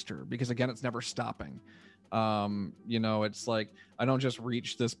ascending master, because again, it's never stopping. You know, it's like I don't just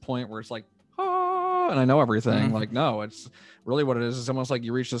reach this point where it's like, and I know everything. Like, no, it's really what it is. It's almost like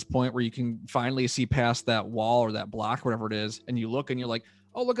you reach this point where you can finally see past that wall or that block, whatever it is, and you look and you're like,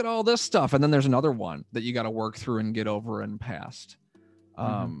 oh, look at all this stuff. And then there's another one that you got to work through and get over and past.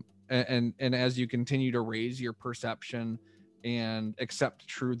 And as you continue to raise your perception and accept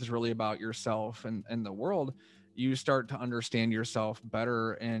truths really about yourself and the world, you start to understand yourself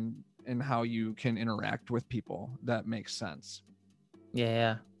better and how you can interact with people. That makes sense.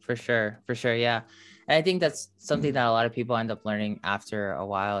 Yeah, for sure. Yeah. And I think that's something that a lot of people end up learning after a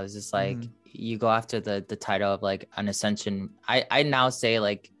while, is just like you go after the title of like an ascension. I now say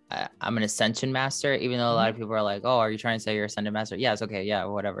like I'm an ascension master, even though a lot of people are like, oh, are you trying to say you're ascended master? Yeah, it's okay. Yeah,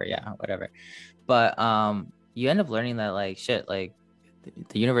 whatever. But you end up learning that like shit, like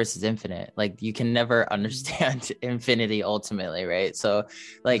the universe is infinite. Like you can never understand infinity ultimately, right? So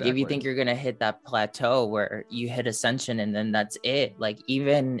like if you think you're gonna hit that plateau where you hit ascension and then that's it, like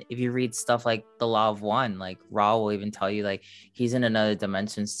even if you read stuff like the Law of One, like Ra will even tell you like he's in another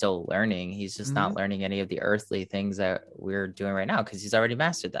dimension still learning. He's just not learning any of the earthly things that we're doing right now, because he's already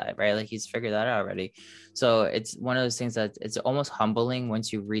mastered that, right? Like he's figured that out already. So it's one of those things that it's almost humbling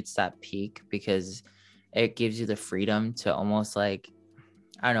once you reach that peak, because it gives you the freedom to almost like,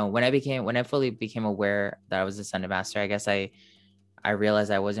 I don't know, when I fully became aware that I was a ascended master, I guess I realized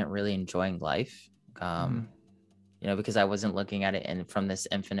I wasn't really enjoying life, you know, because I wasn't looking at it from this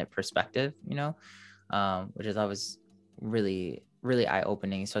infinite perspective, you know, which I thought was really, really eye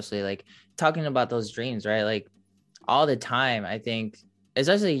opening, especially like talking about those dreams, right? Like all the time, I think,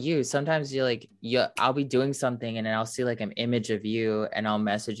 especially you, sometimes I'll be doing something and then I'll see like an image of you and I'll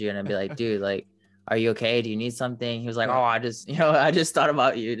message you and I'll be like, dude, like, are you okay? Do you need something? He was like, oh, I just thought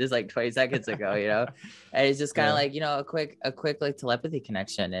about you just like 20 seconds ago, you know? And it's just kind of like, you know, a quick like telepathy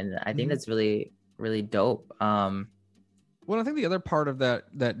connection. And I think that's really, really dope. Well, I think the other part of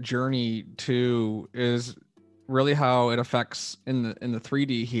that journey too is really how it affects in the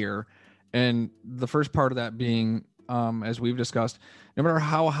 3D here. And the first part of that being, as we've discussed, no matter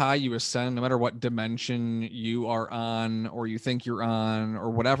how high you ascend, no matter what dimension you are on or you think you're on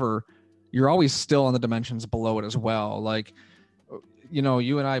or whatever, you're always still on the dimensions below it as well. Like you know,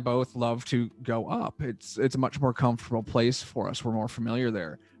 you and I both love to go up. It's a much more comfortable place for us. We're more familiar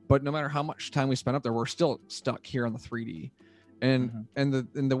there. But no matter how much time we spend up there, we're still stuck here on the 3D. And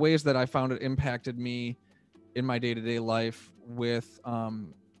the ways that I found it impacted me in my day-to-day life with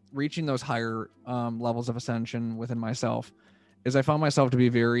reaching those higher levels of ascension within myself is I found myself to be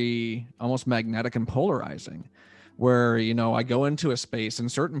very almost magnetic and polarizing, where, you know, I go into a space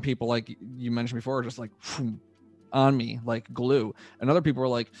and certain people, like you mentioned before, are just like on me like glue, and other people are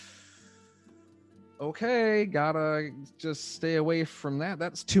like, okay, gotta just stay away from that.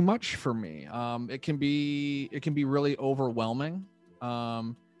 That's too much for me. It can be really overwhelming.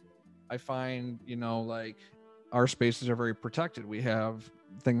 I find, you know, like our spaces are very protected. We have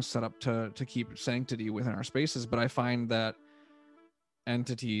things set up to keep sanctity within our spaces, but I find that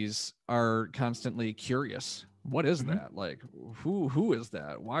entities are constantly curious. What is that? Like, who is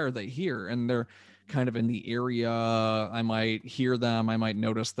that? Why are they here? And they're kind of in the area. I might hear them. I might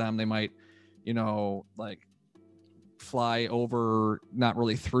notice them. They might, you know, like fly over, not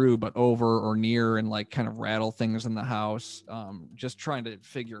really through, but over or near, and like kind of rattle things in the house, just trying to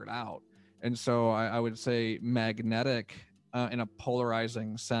figure it out. And so I would say magnetic in a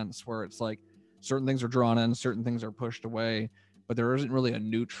polarizing sense, where it's like certain things are drawn in, certain things are pushed away, but there isn't really a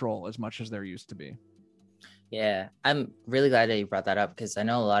neutral as much as there used to be. Yeah, I'm really glad that you brought that up, because I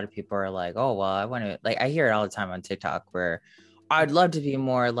know a lot of people are like, oh, well, I want to, like, I hear it all the time on TikTok where I'd love to be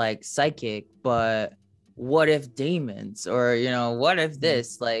more like psychic, but what if demons, or, you know, what if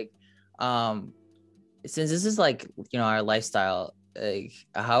this, like, since this is like, you know, our lifestyle, like,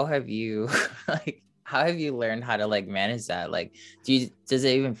 how have you, like, how have you learned how to like manage that? Like, does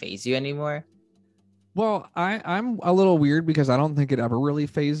it even faze you anymore? Well, I'm a little weird because I don't think it ever really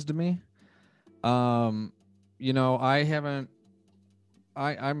phased me. You know,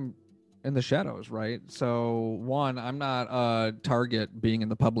 I'm in the shadows, right? So one, I'm not a target being in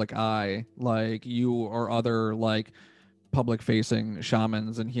the public eye like you or other like public facing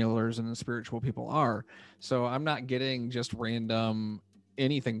shamans and healers and spiritual people are. So I'm not getting just random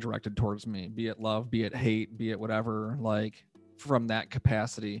anything directed towards me, be it love, be it hate, be it whatever, like from that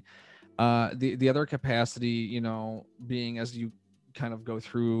capacity. The other capacity, you know, being as you kind of go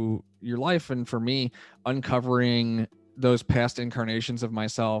through your life, and for me, uncovering those past incarnations of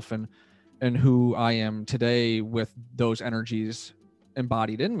myself and who I am today with those energies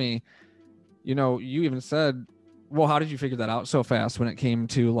embodied in me. You know, you even said, well, how did you figure that out so fast when it came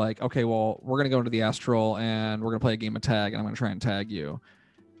to like, okay, well, we're going to go into the astral and we're going to play a game of tag and I'm going to try and tag you.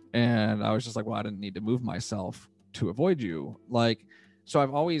 And I was just like, well, I didn't need to move myself to avoid you. Like, so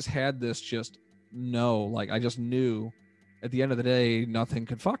I've always had this just like, I just knew at the end of the day, nothing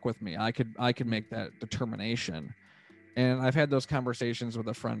could fuck with me. I could make that determination. And I've had those conversations with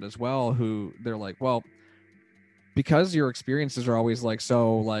a friend as well, who they're like, well, because your experiences are always like,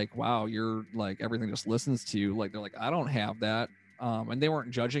 so like, wow, you're like, everything just listens to you. Like, they're like, I don't have that. And they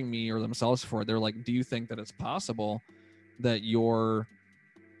weren't judging me or themselves for it. They're like, do you think that it's possible that you're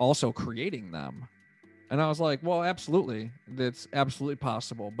also creating them? And I was like, well, absolutely. That's absolutely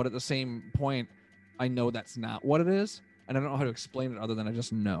possible. But at the same point, I know that's not what it is. And I don't know how to explain it other than I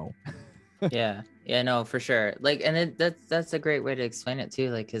just know. Yeah, no, for sure. Like, and that's a great way to explain it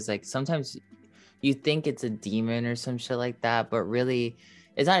too. Like, cause like sometimes you think it's a demon or some shit like that, but really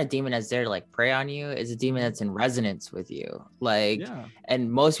it's not a demon that's there to like prey on you. It's a demon that's in resonance with you. Like, Yeah.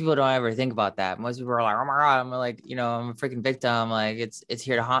 and most people don't ever think about that. Most people are like, oh my God, I'm like, you know, I'm a freaking victim. Like it's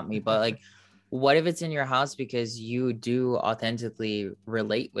here to haunt me. But like, what if it's in your house because you do authentically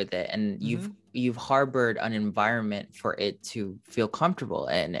relate with it, and you've harbored an environment for it to feel comfortable,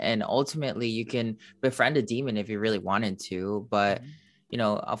 and ultimately you can befriend a demon if you really wanted to. But you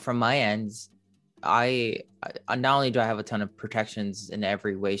know, from my end, I not only do I have a ton of protections in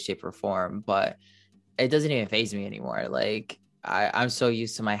every way, shape, or form, but it doesn't even faze me anymore. Like, I'm so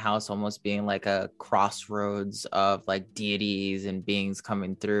used to my house almost being like a crossroads of like deities and beings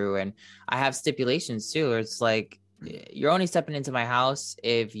coming through. And I have stipulations too. It's like, you're only stepping into my house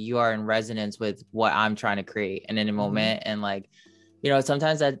if you are in resonance with what I'm trying to create in any moment. And like, you know,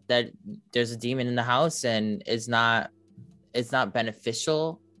 sometimes that there's a demon in the house and it's not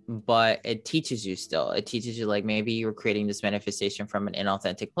beneficial, but it teaches you still. It teaches you like, maybe you were creating this manifestation from an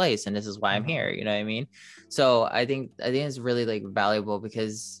inauthentic place, and this is why I'm here. You know what I mean? So I think it's really like valuable,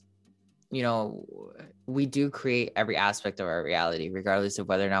 because, you know, we do create every aspect of our reality, regardless of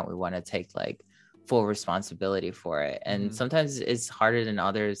whether or not we want to take like full responsibility for it. And sometimes it's harder than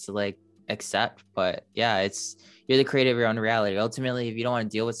others to like accept, but yeah, you're the creator of your own reality. Ultimately, if you don't want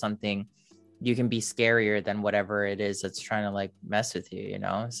to deal with something, you can be scarier than whatever it is that's trying to like mess with you, you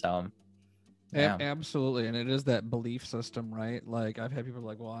know? So Yeah. Absolutely. And it is that belief system, right? Like I've had people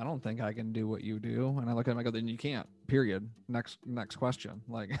like, well, I don't think I can do what you do. And I look at them, I go, then you can't, period. Next question.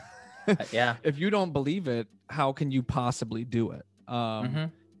 Like Yeah. if you don't believe it, how can you possibly do it? Mm-hmm.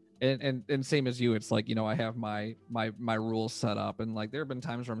 And same as you, it's like, you know, I have my rules set up, and like there have been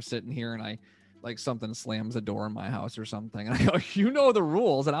times where I'm sitting here and I like something slams the door in my house or something, and I go, you know the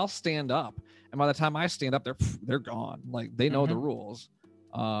rules, and I'll stand up, and by the time I stand up, they're gone. Like they know the Mm-hmm. rules.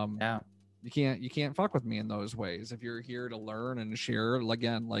 Yeah. You can't fuck with me in those ways. If you're here to learn and share,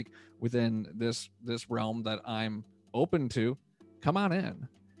 again, like within this realm that I'm open to, come on in.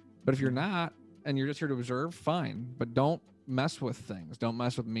 But if you're not and you're just here to observe, fine. But don't mess with things. Don't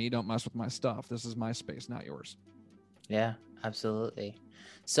mess with me. Don't mess with my stuff. This is my space, not yours. Yeah, absolutely.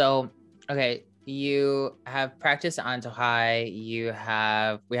 So, okay, you have practiced Antohai.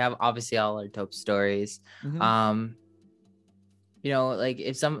 We have obviously all our dope stories. Mm-hmm. You know, like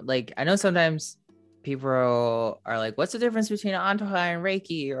if some, like, I know sometimes people are like, what's the difference between Antohai and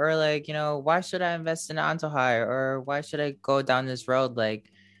Reiki? Or like, you know, why should I invest in Antohai? Or why should I go down this road?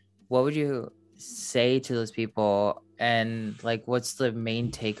 Like, what would you say to those people? And like, what's the main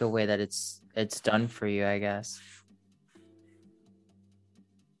takeaway that it's done for you, I guess?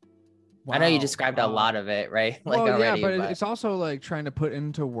 Wow. I know you described a lot of it, right? Like Well, yeah, already, but but it's also like trying to put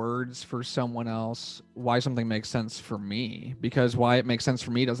into words for someone else why something makes sense for me, because why it makes sense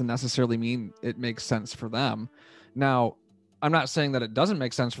for me doesn't necessarily mean it makes sense for them. Now, I'm not saying that it doesn't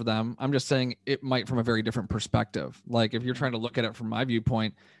make sense for them. I'm just saying it might from a very different perspective. Like if you're trying to look at it from my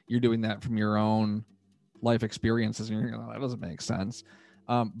viewpoint, you're doing that from your own life experiences, and you're like, oh, that doesn't make sense.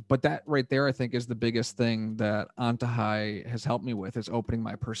 But that right there, I think, is the biggest thing that Antahai has helped me with, is opening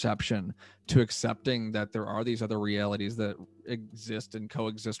my perception to accepting that there are these other realities that exist and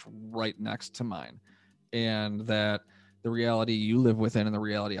coexist right next to mine, and that the reality you live within and the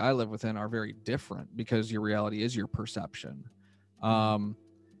reality I live within are very different, because your reality is your perception. From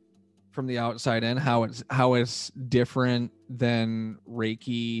the outside in, how it's different than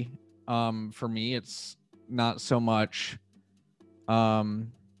Reiki. For me, it's not so much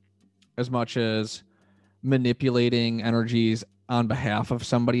as much as manipulating energies on behalf of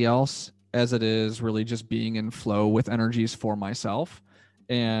somebody else as it is really just being in flow with energies for myself.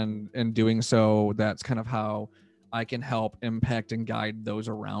 And doing so, that's kind of how I can help impact and guide those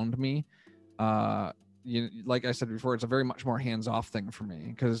around me. Like I said before, it's a very much more hands-off thing for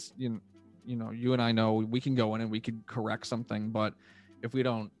me, because you and I know we can go in and we could correct something, but if we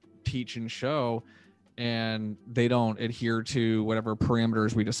don't teach and show, and they don't adhere to whatever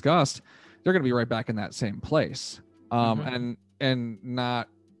parameters we discussed, they're going to be right back in that same place. And not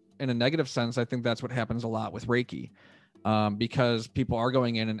in a negative sense. I think that's what happens a lot with Reiki, because people are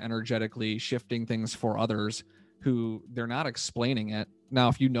going in and energetically shifting things for others who they're not explaining it. Now,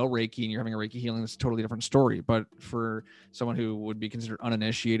 if you know Reiki and you're having a Reiki healing, it's a totally different story. But for someone who would be considered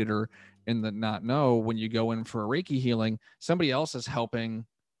uninitiated or in the not know, when you go in for a Reiki healing, somebody else is helping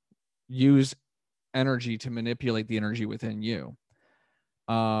use energy to manipulate the energy within you.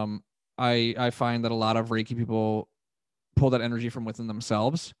 I find that a lot of Reiki people pull that energy from within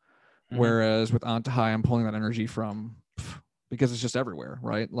themselves, whereas with Antahai, I'm pulling that energy from, because it's just everywhere,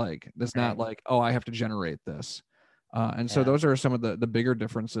 right? Like it's not like, oh, I have to generate this. So those are some of the bigger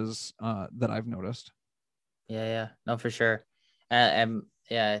differences that I've noticed. Yeah, no, for sure. And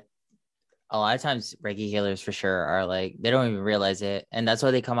yeah, a lot of times Reiki healers for sure are like, they don't even realize it. And that's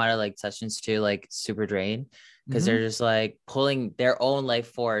why they come out of like sessions too, like super drained, because they're just like pulling their own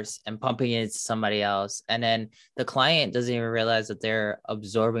life force and pumping it into somebody else. And then the client doesn't even realize that they're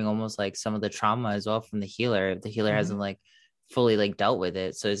absorbing almost like some of the trauma as well from the healer, if the healer hasn't like fully like dealt with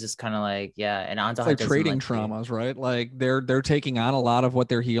it. So it's just kind of like, yeah. And It's like trading like traumas, right? Like they're taking on a lot of what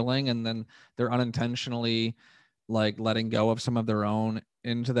they're healing, and then they're unintentionally like letting go of some of their own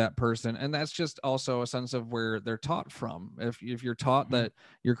into that person. And that's just also a sense of where they're taught from. If you're taught that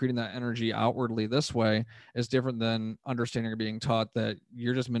you're creating that energy outwardly this way, is different than understanding or being taught that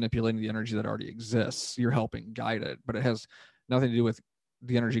you're just manipulating the energy that already exists. You're helping guide it, but it has nothing to do with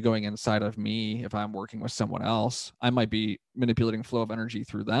the energy going inside of me. If I'm working with someone else, I might be manipulating flow of energy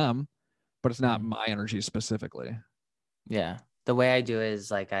through them, but it's not my energy specifically. Yeah. The way I do it is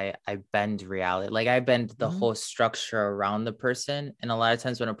like I bend reality. Like I bend the whole structure around the person. And a lot of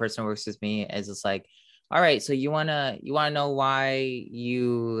times when a person works with me, it's just like, all right, so you wanna know why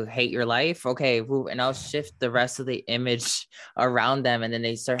you hate your life? Okay, and I'll shift the rest of the image around them. And then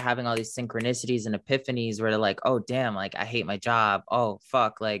they start having all these synchronicities and epiphanies where they're like, oh damn, like I hate my job. Oh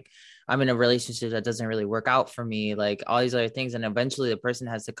fuck, like I'm in a relationship that doesn't really work out for me, like all these other things. And eventually the person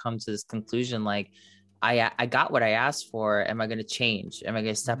has to come to this conclusion, like, I got what I asked for. Am I going to change? Am I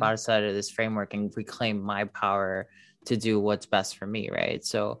going to step outside of this framework and reclaim my power to do what's best for me? Right.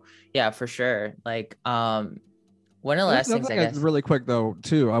 So yeah, for sure. Like, one of the That's last another things I thing guess. really quick though,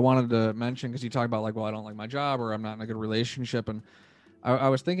 too, I wanted to mention, because you talk about like, well, I don't like my job, or I'm not in a good relationship. And I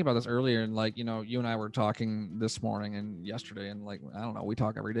was thinking about this earlier, and like, you know, you and I were talking this morning and yesterday, and like, I don't know, we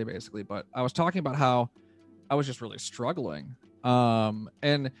talk every day basically, but I was talking about how I was just really struggling.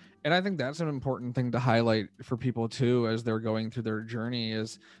 And I think that's an important thing to highlight for people too, as they're going through their journey.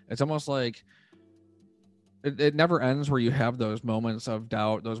 Is it's almost like it never ends, where you have those moments of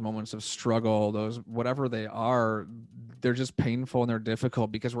doubt, those moments of struggle, those whatever they are, they're just painful and they're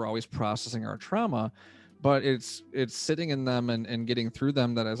difficult because we're always processing our trauma. But it's sitting in them and getting through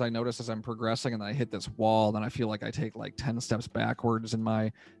them, that as I notice, as I'm progressing and I hit this wall, then I feel like I take like 10 steps backwards in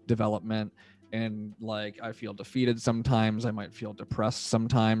my development. And like, I feel defeated sometimes, I might feel depressed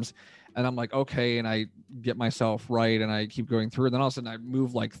sometimes, and I'm like, okay, and I get myself right and I keep going through, and then all of a sudden I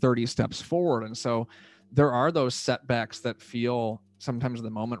move like 30 steps forward. And so there are those setbacks that feel sometimes in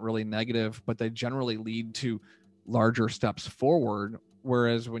the moment really negative, but they generally lead to larger steps forward.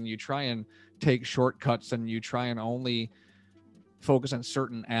 Whereas when you try and take shortcuts and you try and only focus on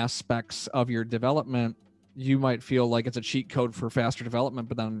certain aspects of your development, you might feel like it's a cheat code for faster development,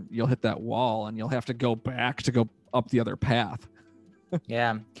 but then you'll hit that wall and you'll have to go back to go up the other path. Yeah.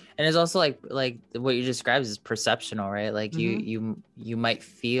 And it's also like what you described is perceptional, right? Like you might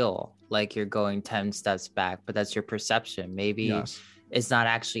feel like you're going 10 steps back, but that's your perception. Maybe Yes. it's not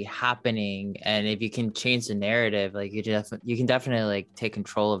actually happening. And if you can change the narrative, like you can definitely like take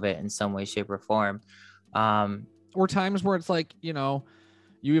control of it in some way, shape, or form. Or times where it's like, you know,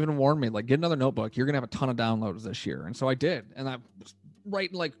 you even warned me, like, get another notebook, you're gonna have a ton of downloads this year. And so I did, and I was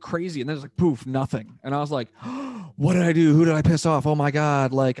writing like crazy, and then it's like poof, nothing. And I was like, oh, what did I do? Who did I piss off? Oh my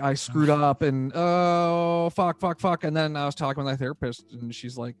god, like I screwed up, and oh fuck. And then I was talking with my therapist, and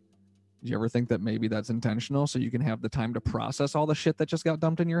she's like, do you ever think that maybe that's intentional, so you can have the time to process all the shit that just got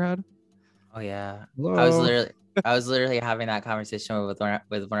dumped in your head? Oh yeah. Hello? I was literally having that conversation with one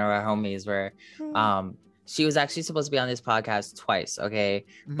of our homies where she was actually supposed to be on this podcast twice, okay?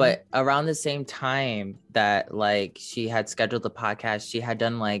 But around the same time that like she had scheduled the podcast, she had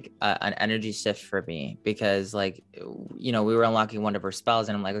done like an energy shift for me, because like, you know, we were unlocking one of her spells,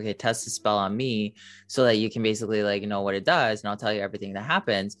 and I'm like, okay, test the spell on me so that you can basically like know what it does, and I'll tell you everything that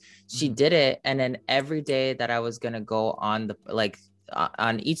happens. She did it, and then every day that I was gonna go on the like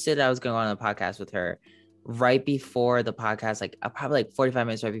on each day that I was going on the podcast with her, right before the podcast, like probably like 45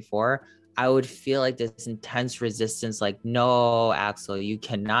 minutes right before, I would feel like this intense resistance, like, no, Axel, you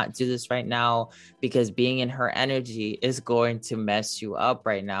cannot do this right now, because being in her energy is going to mess you up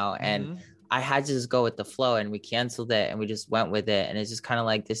right now. And I had to just go with the flow, and we canceled it and we just went with it. And it's just kind of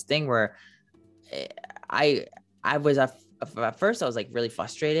like this thing where I was at first I was like really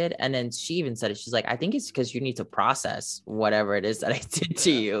frustrated, and then she even said it. She's like, I think it's because you need to process whatever it is that I did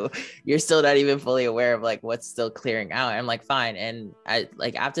to you. You're still not even fully aware of like what's still clearing out. And I'm like, fine. And I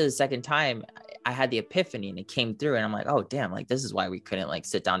like after the second time, I had the epiphany and it came through, and I'm like, oh damn, like this is why we couldn't like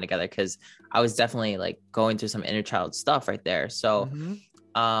sit down together, because I was definitely like going through some inner child stuff right there. So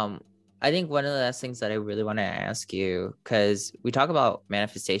I think one of the last things that I really want to ask you, because we talk about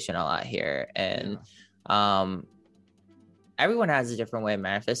manifestation a lot here, and everyone has a different way of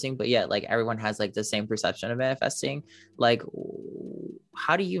manifesting, but yet like everyone has like the same perception of manifesting. Like,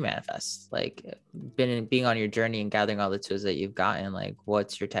 how do you manifest? Like, being on your journey and gathering all the tools that you've gotten, like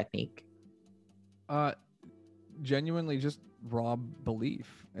what's your technique? Genuinely just raw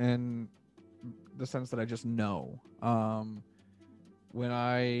belief, in the sense that I just know. When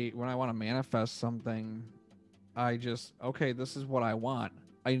I want to manifest something, I just, okay, this is what I want.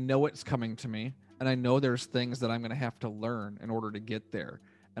 I know it's coming to me, and I know there's things that I'm going to have to learn in order to get there,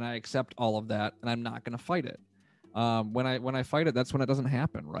 and I accept all of that, and I'm not going to fight it. When I fight it, that's when it doesn't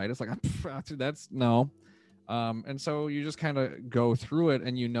happen, right? It's like, that's no. And so you just kind of go through it,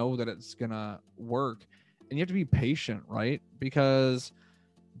 and you know that it's going to work, and you have to be patient, right? Because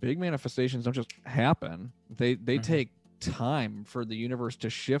big manifestations don't just happen. They take time for the universe to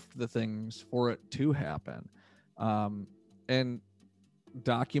shift the things for it to happen. And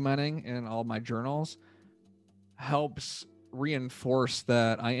documenting in all my journals helps reinforce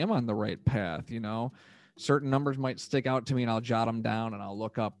that I am on the right path. You know, certain numbers might stick out to me, and I'll jot them down, and I'll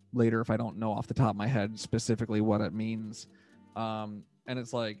look up later if I don't know off the top of my head specifically what it means. And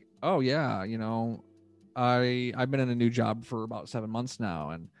it's like, oh yeah, you know, I've been in a new job for about 7 months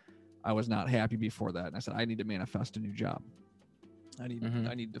now, and I was not happy before that. And I said, I need to manifest a new job. I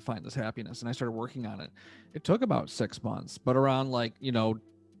need to find this happiness. And I started working on it. It took about 6 months, but around like, you know,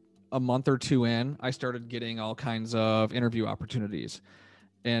 a month or two in, I started getting all kinds of interview opportunities.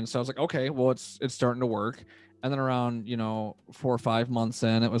 And so I was like, okay, well, it's starting to work. And then around, 4 or 5 months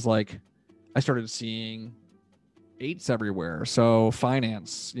in, it was like I started seeing eights everywhere. So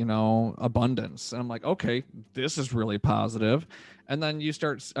finance, abundance. And I'm like, okay, this is really positive. And then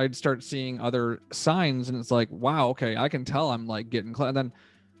I'd start seeing other signs, and it's like, wow, okay, I can tell I'm like getting close. And then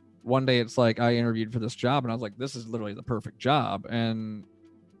one day it's like I interviewed for this job, and I was like, this is literally the perfect job. And,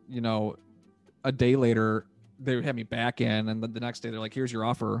 a day later, they had me back in, and then the next day they're like, here's your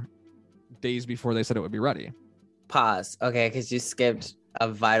offer, days before they said it would be ready. Pause. Okay, because you skipped a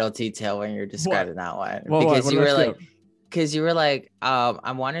vital detail when you're describing that one. Well, because you were like,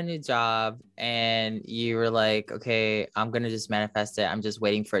 I want a new job, and you were like, okay, I'm gonna just manifest it. I'm just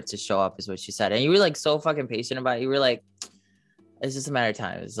waiting for it to show up, is what you said. And you were like so fucking patient about it. You were like, it's just a matter of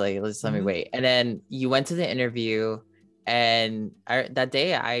time. It's like, let me wait. And then you went to the interview, and that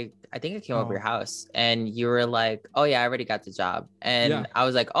day I think I came over your house, and you were like, oh yeah, I already got the job. And I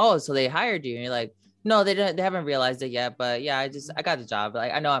was like, oh, so they hired you? And you're like, no, they haven't realized it yet, but yeah, I got the job.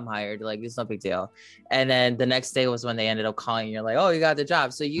 Like, I know I'm hired. Like, it's no big deal. And then the next day was when they ended up calling you. You're like, oh, you got the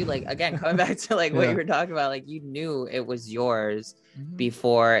job. So you, like, again, coming back to like what you were talking about, like, you knew it was yours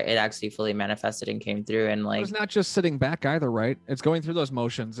before it actually fully manifested and came through. And like, it's not just sitting back either, right? It's going through those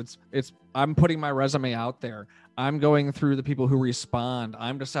motions. It's I'm putting my resume out there. I'm going through the people who respond.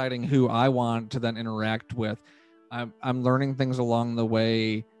 I'm deciding who I want to then interact with. I'm learning things along the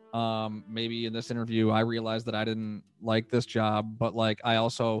way. Maybe in this interview, I realized that I didn't like this job, but like I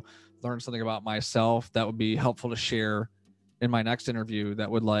also learned something about myself that would be helpful to share in my next interview.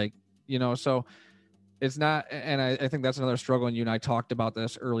 That would so it's not, and I think that's another struggle. And you and I talked about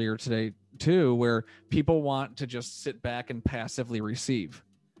this earlier today too, where people want to just sit back and passively receive.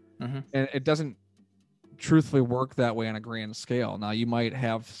 And it doesn't truthfully work that way on a grand scale. Now you might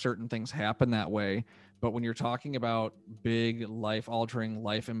have certain things happen that way, but when you're talking about big life altering,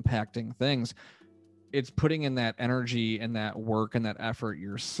 life impacting things, it's putting in that energy and that work and that effort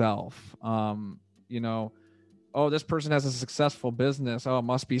yourself. Oh, this person has a successful business. Oh, it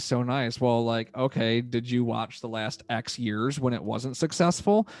must be so nice. Well, like, okay, did you watch the last X years when it wasn't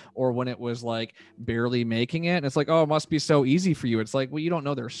successful, or when it was like barely making it? And it's like, oh, it must be so easy for you. It's like, well, you don't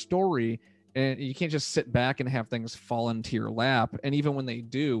know their story, and you can't just sit back and have things fall into your lap. And even when they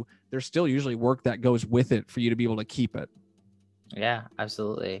do, there's still usually work that goes with it for you to be able to keep it. Yeah,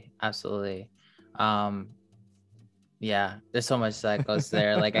 absolutely. Yeah, there's so much that goes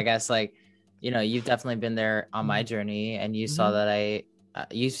there. Like, I guess, like, you've definitely been there on my journey, and you saw that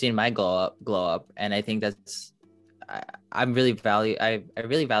you've seen my glow up. And I think that's, I really value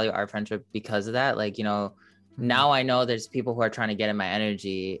our friendship because of that. Like, now I know there's people who are trying to get in my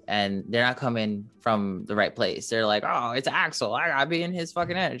energy, and they're not coming from the right place. They're like, oh, it's Axel, I gotta be in his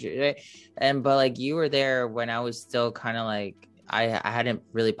fucking energy, right? But like, you were there when I was still kind of like, I hadn't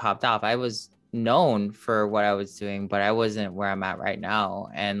really popped off. I was known for what I was doing, but I wasn't where I'm at right now.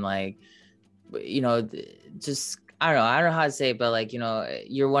 And like, just, I don't know how to say it, but like,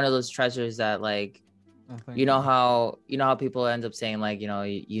 you're one of those treasures that like, how people end up saying like,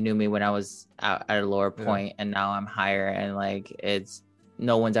 you knew me when I was at a lower point, and now I'm higher, and like, it's,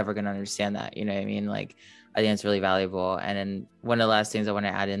 no one's ever going to understand that. You know what I mean? Like, I think it's really valuable. And then one of the last things I want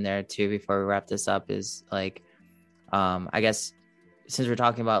to add in there too, before we wrap this up, is like, I guess since we're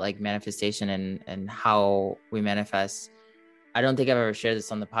talking about like manifestation and how we manifest, I don't think I've ever shared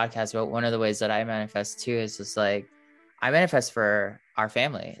this on the podcast, but one of the ways that I manifest too is just like, I manifest for our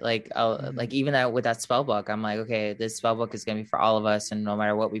family. Like, like even that with that spell book, I'm like, okay, this spell book is going to be for all of us. And no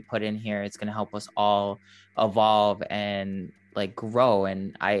matter what we put in here, it's going to help us all evolve and like grow.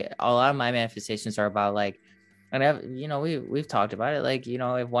 And a lot of my manifestations are about like, and we've talked about it. Like,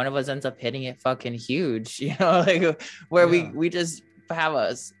 if one of us ends up hitting it fucking huge, like where we just have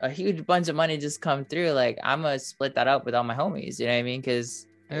a huge bunch of money just come through, like I'm gonna split that up with all my homies, you know what I mean? Because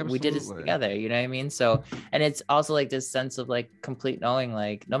we did this together, you know what I mean? So, and it's also like this sense of like complete knowing,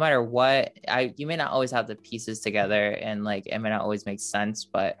 like no matter what, you may not always have the pieces together, and like it may not always make sense,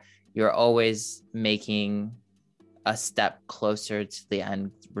 but you're always making a step closer to the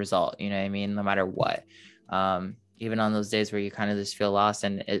end result, you know what I mean? No matter what. Even on those days where you kind of just feel lost.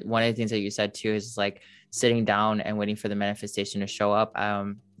 And one of the things that you said too is like sitting down and waiting for the manifestation to show up.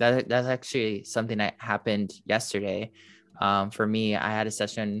 That's actually something that happened yesterday. For me, I had a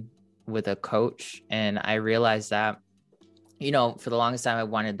session with a coach, and I realized that, for the longest time I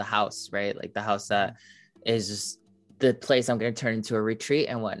wanted the house, right? Like the house that is just the place I'm going to turn into a retreat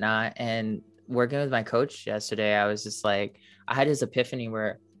and whatnot. And working with my coach yesterday, I was just like, I had this epiphany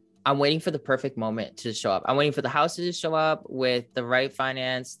where I'm waiting for the perfect moment to show up. I'm waiting for the house to show up with the right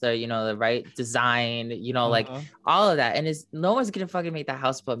finance, the right design, like all of that. And no one's going to fucking make that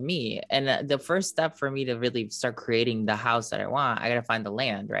house but me. And the first step for me to really start creating the house that I want, I got to find the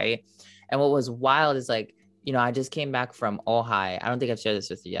land. Right. And what was wild is like, I just came back from Ojai. I don't think I've shared this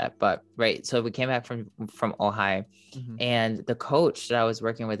with you yet, but right. So we came back from Ojai. And the coach that I was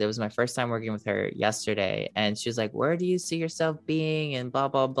working with, it was my first time working with her yesterday. And she was like, where do you see yourself being? And blah,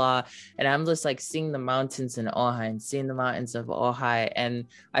 blah, blah. And I'm just like seeing the mountains in Ojai and seeing the mountains of Ojai. And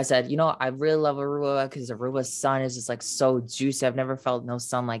I said, I really love Aruba because Aruba's sun is just like so juicy. I've never felt no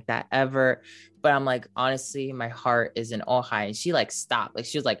sun like that ever. But I'm like, honestly, my heart is in Ojai. And she like stopped. Like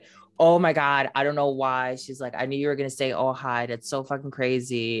she was like, oh my God, I don't know why. She's like, I knew you were going to say Ojai. That's so fucking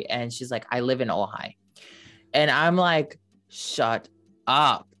crazy. And she's like, I live in Ojai. And I'm like, shut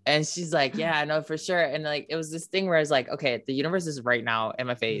up. And she's like, yeah, I know for sure. And like, it was this thing where I was like, okay, the universe is right now in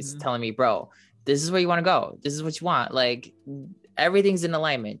my face telling me, bro, this is where you want to go. This is what you want. Like everything's in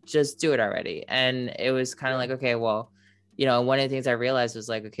alignment. Just do it already. And it was kind of like, okay, well, one of the things I realized was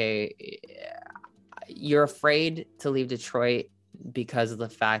like, okay, you're afraid to leave Detroit because of the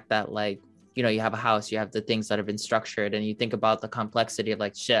fact that like, you have a house, you have the things that have been structured, and you think about the complexity of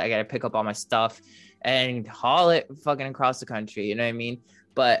like, shit, I got to pick up all my stuff and haul it fucking across the country. You know what I mean?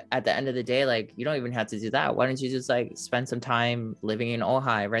 But at the end of the day, like, you don't even have to do that. Why don't you just like spend some time living in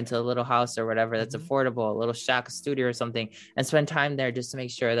Ojai, rent a little house or whatever that's affordable, a little shack, a studio or something, and spend time there just to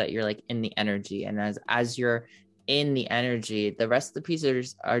make sure that you're like in the energy. And as you're in the energy, the rest of the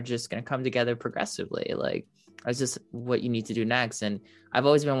pieces are just going to come together progressively. Like, that's just what you need to do next. And I've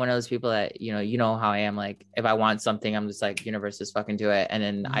always been one of those people that, you know how I am. Like, if I want something, I'm just like, universe, just fucking do it. And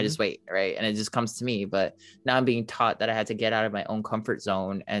then I just wait. Right. And it just comes to me. But now I'm being taught that I had to get out of my own comfort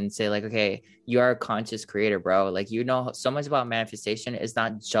zone and say like, okay, you are a conscious creator, bro. Like, so much about manifestation is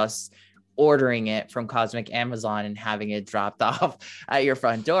not just ordering it from Cosmic Amazon and having it dropped off at your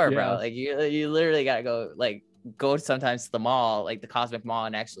front door, bro. Like you literally got to go sometimes to the mall, like the Cosmic Mall,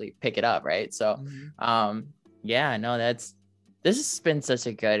 and actually pick it up. Right. So, yeah, no, this has been such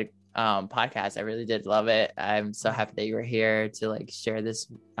a good podcast. I really did love it. I'm so happy that you were here to like share this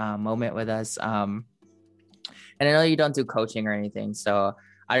moment with us. And I know you don't do coaching or anything, so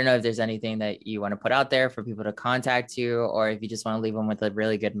I don't know if there's anything that you want to put out there for people to contact you, or if you just want to leave them with a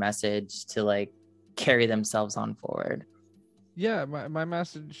really good message to like carry themselves on forward. Yeah, my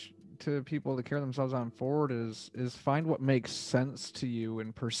message to people to carry themselves on forward is find what makes sense to you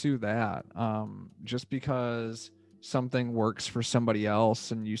and pursue that. Just because something works for somebody else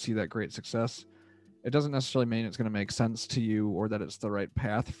and you see that great success, it doesn't necessarily mean it's going to make sense to you or that it's the right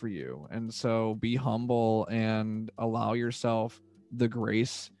path for you. And so be humble and allow yourself the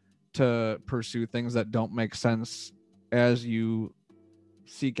grace to pursue things that don't make sense as you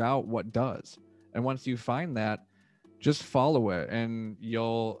seek out what does. And once you find that, just follow it and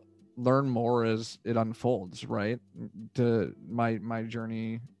you'll learn more as it unfolds. Right. My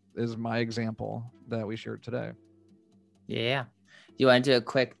journey is my example that we shared today. Yeah. Do you want to do a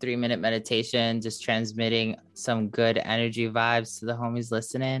quick 3-minute meditation, just transmitting some good energy vibes to the homies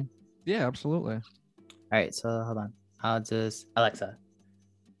listening? Yeah, absolutely. All right. So hold on. I'll just, Alexa,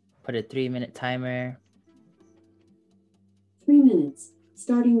 put a 3-minute timer. 3 minutes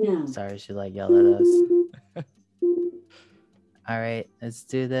starting now. Sorry, she like yelled at us. All right, let's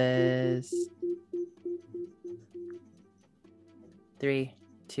do this. 3,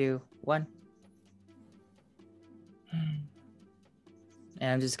 2, 1. And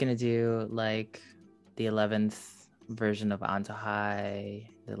I'm just gonna do like the 11th version of Antahai,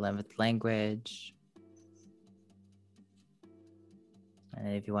 the 11th language.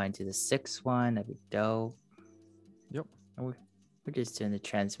 And if you want to do the 6th one, that'd be dope. Yep. And we're just doing the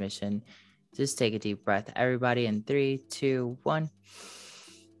transmission. Just take a deep breath, everybody, in 3, 2, 1.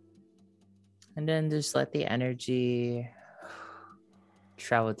 And then just let the energy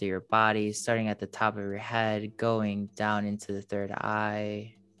travel through your body, starting at the top of your head, going down into the third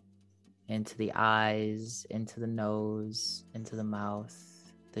eye, into the eyes, into the nose, into the mouth,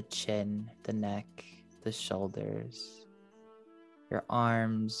 the chin, the neck, the shoulders, your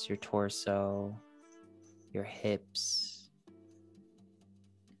arms, your torso, your hips,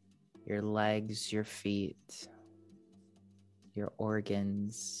 your legs, your feet, your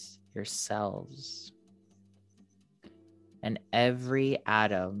organs, your cells, and every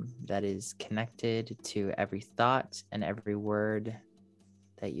atom that is connected to every thought and every word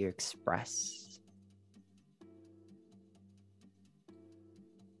that you express.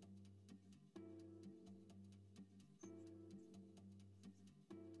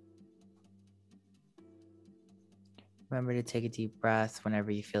 Remember to take a deep breath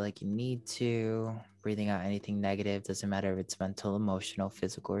whenever you feel like you need to. Breathing out anything negative, doesn't matter if it's mental, emotional,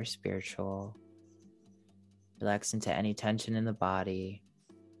 physical, or spiritual. Relax into any tension in the body.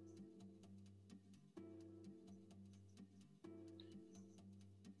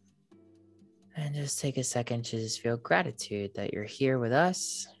 And just take a second to just feel gratitude that you're here with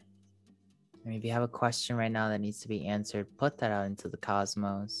us. And if you have a question right now that needs to be answered, put that out into the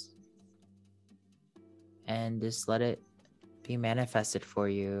cosmos. And just let it be manifested for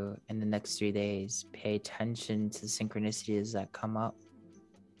you in the next 3 days. Pay attention to the synchronicities that come up.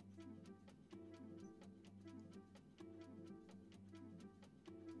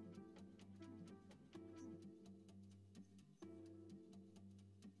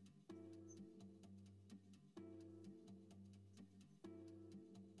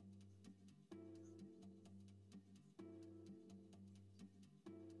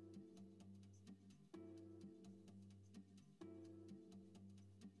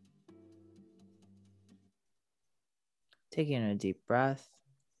 Taking a deep breath.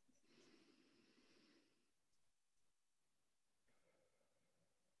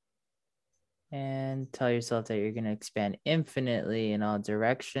 And tell yourself that you're going to expand infinitely in all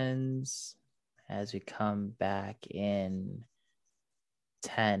directions as we come back in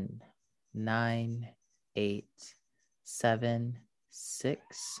 10, 9, 8, 7,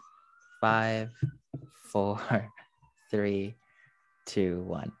 6, 5, 4, 3, 2,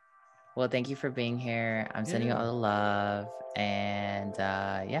 1. Well, thank you for being here. I'm sending you all the love. And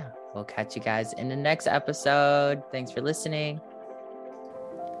we'll catch you guys in the next episode. Thanks for listening.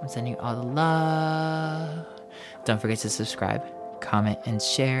 I'm sending you all the love. Don't forget to subscribe, comment, and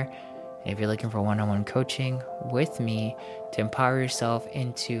share. And if you're looking for one-on-one coaching with me to empower yourself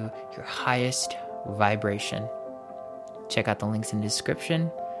into your highest vibration, check out the links in the description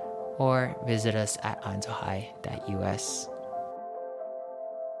or visit us at antohai.us.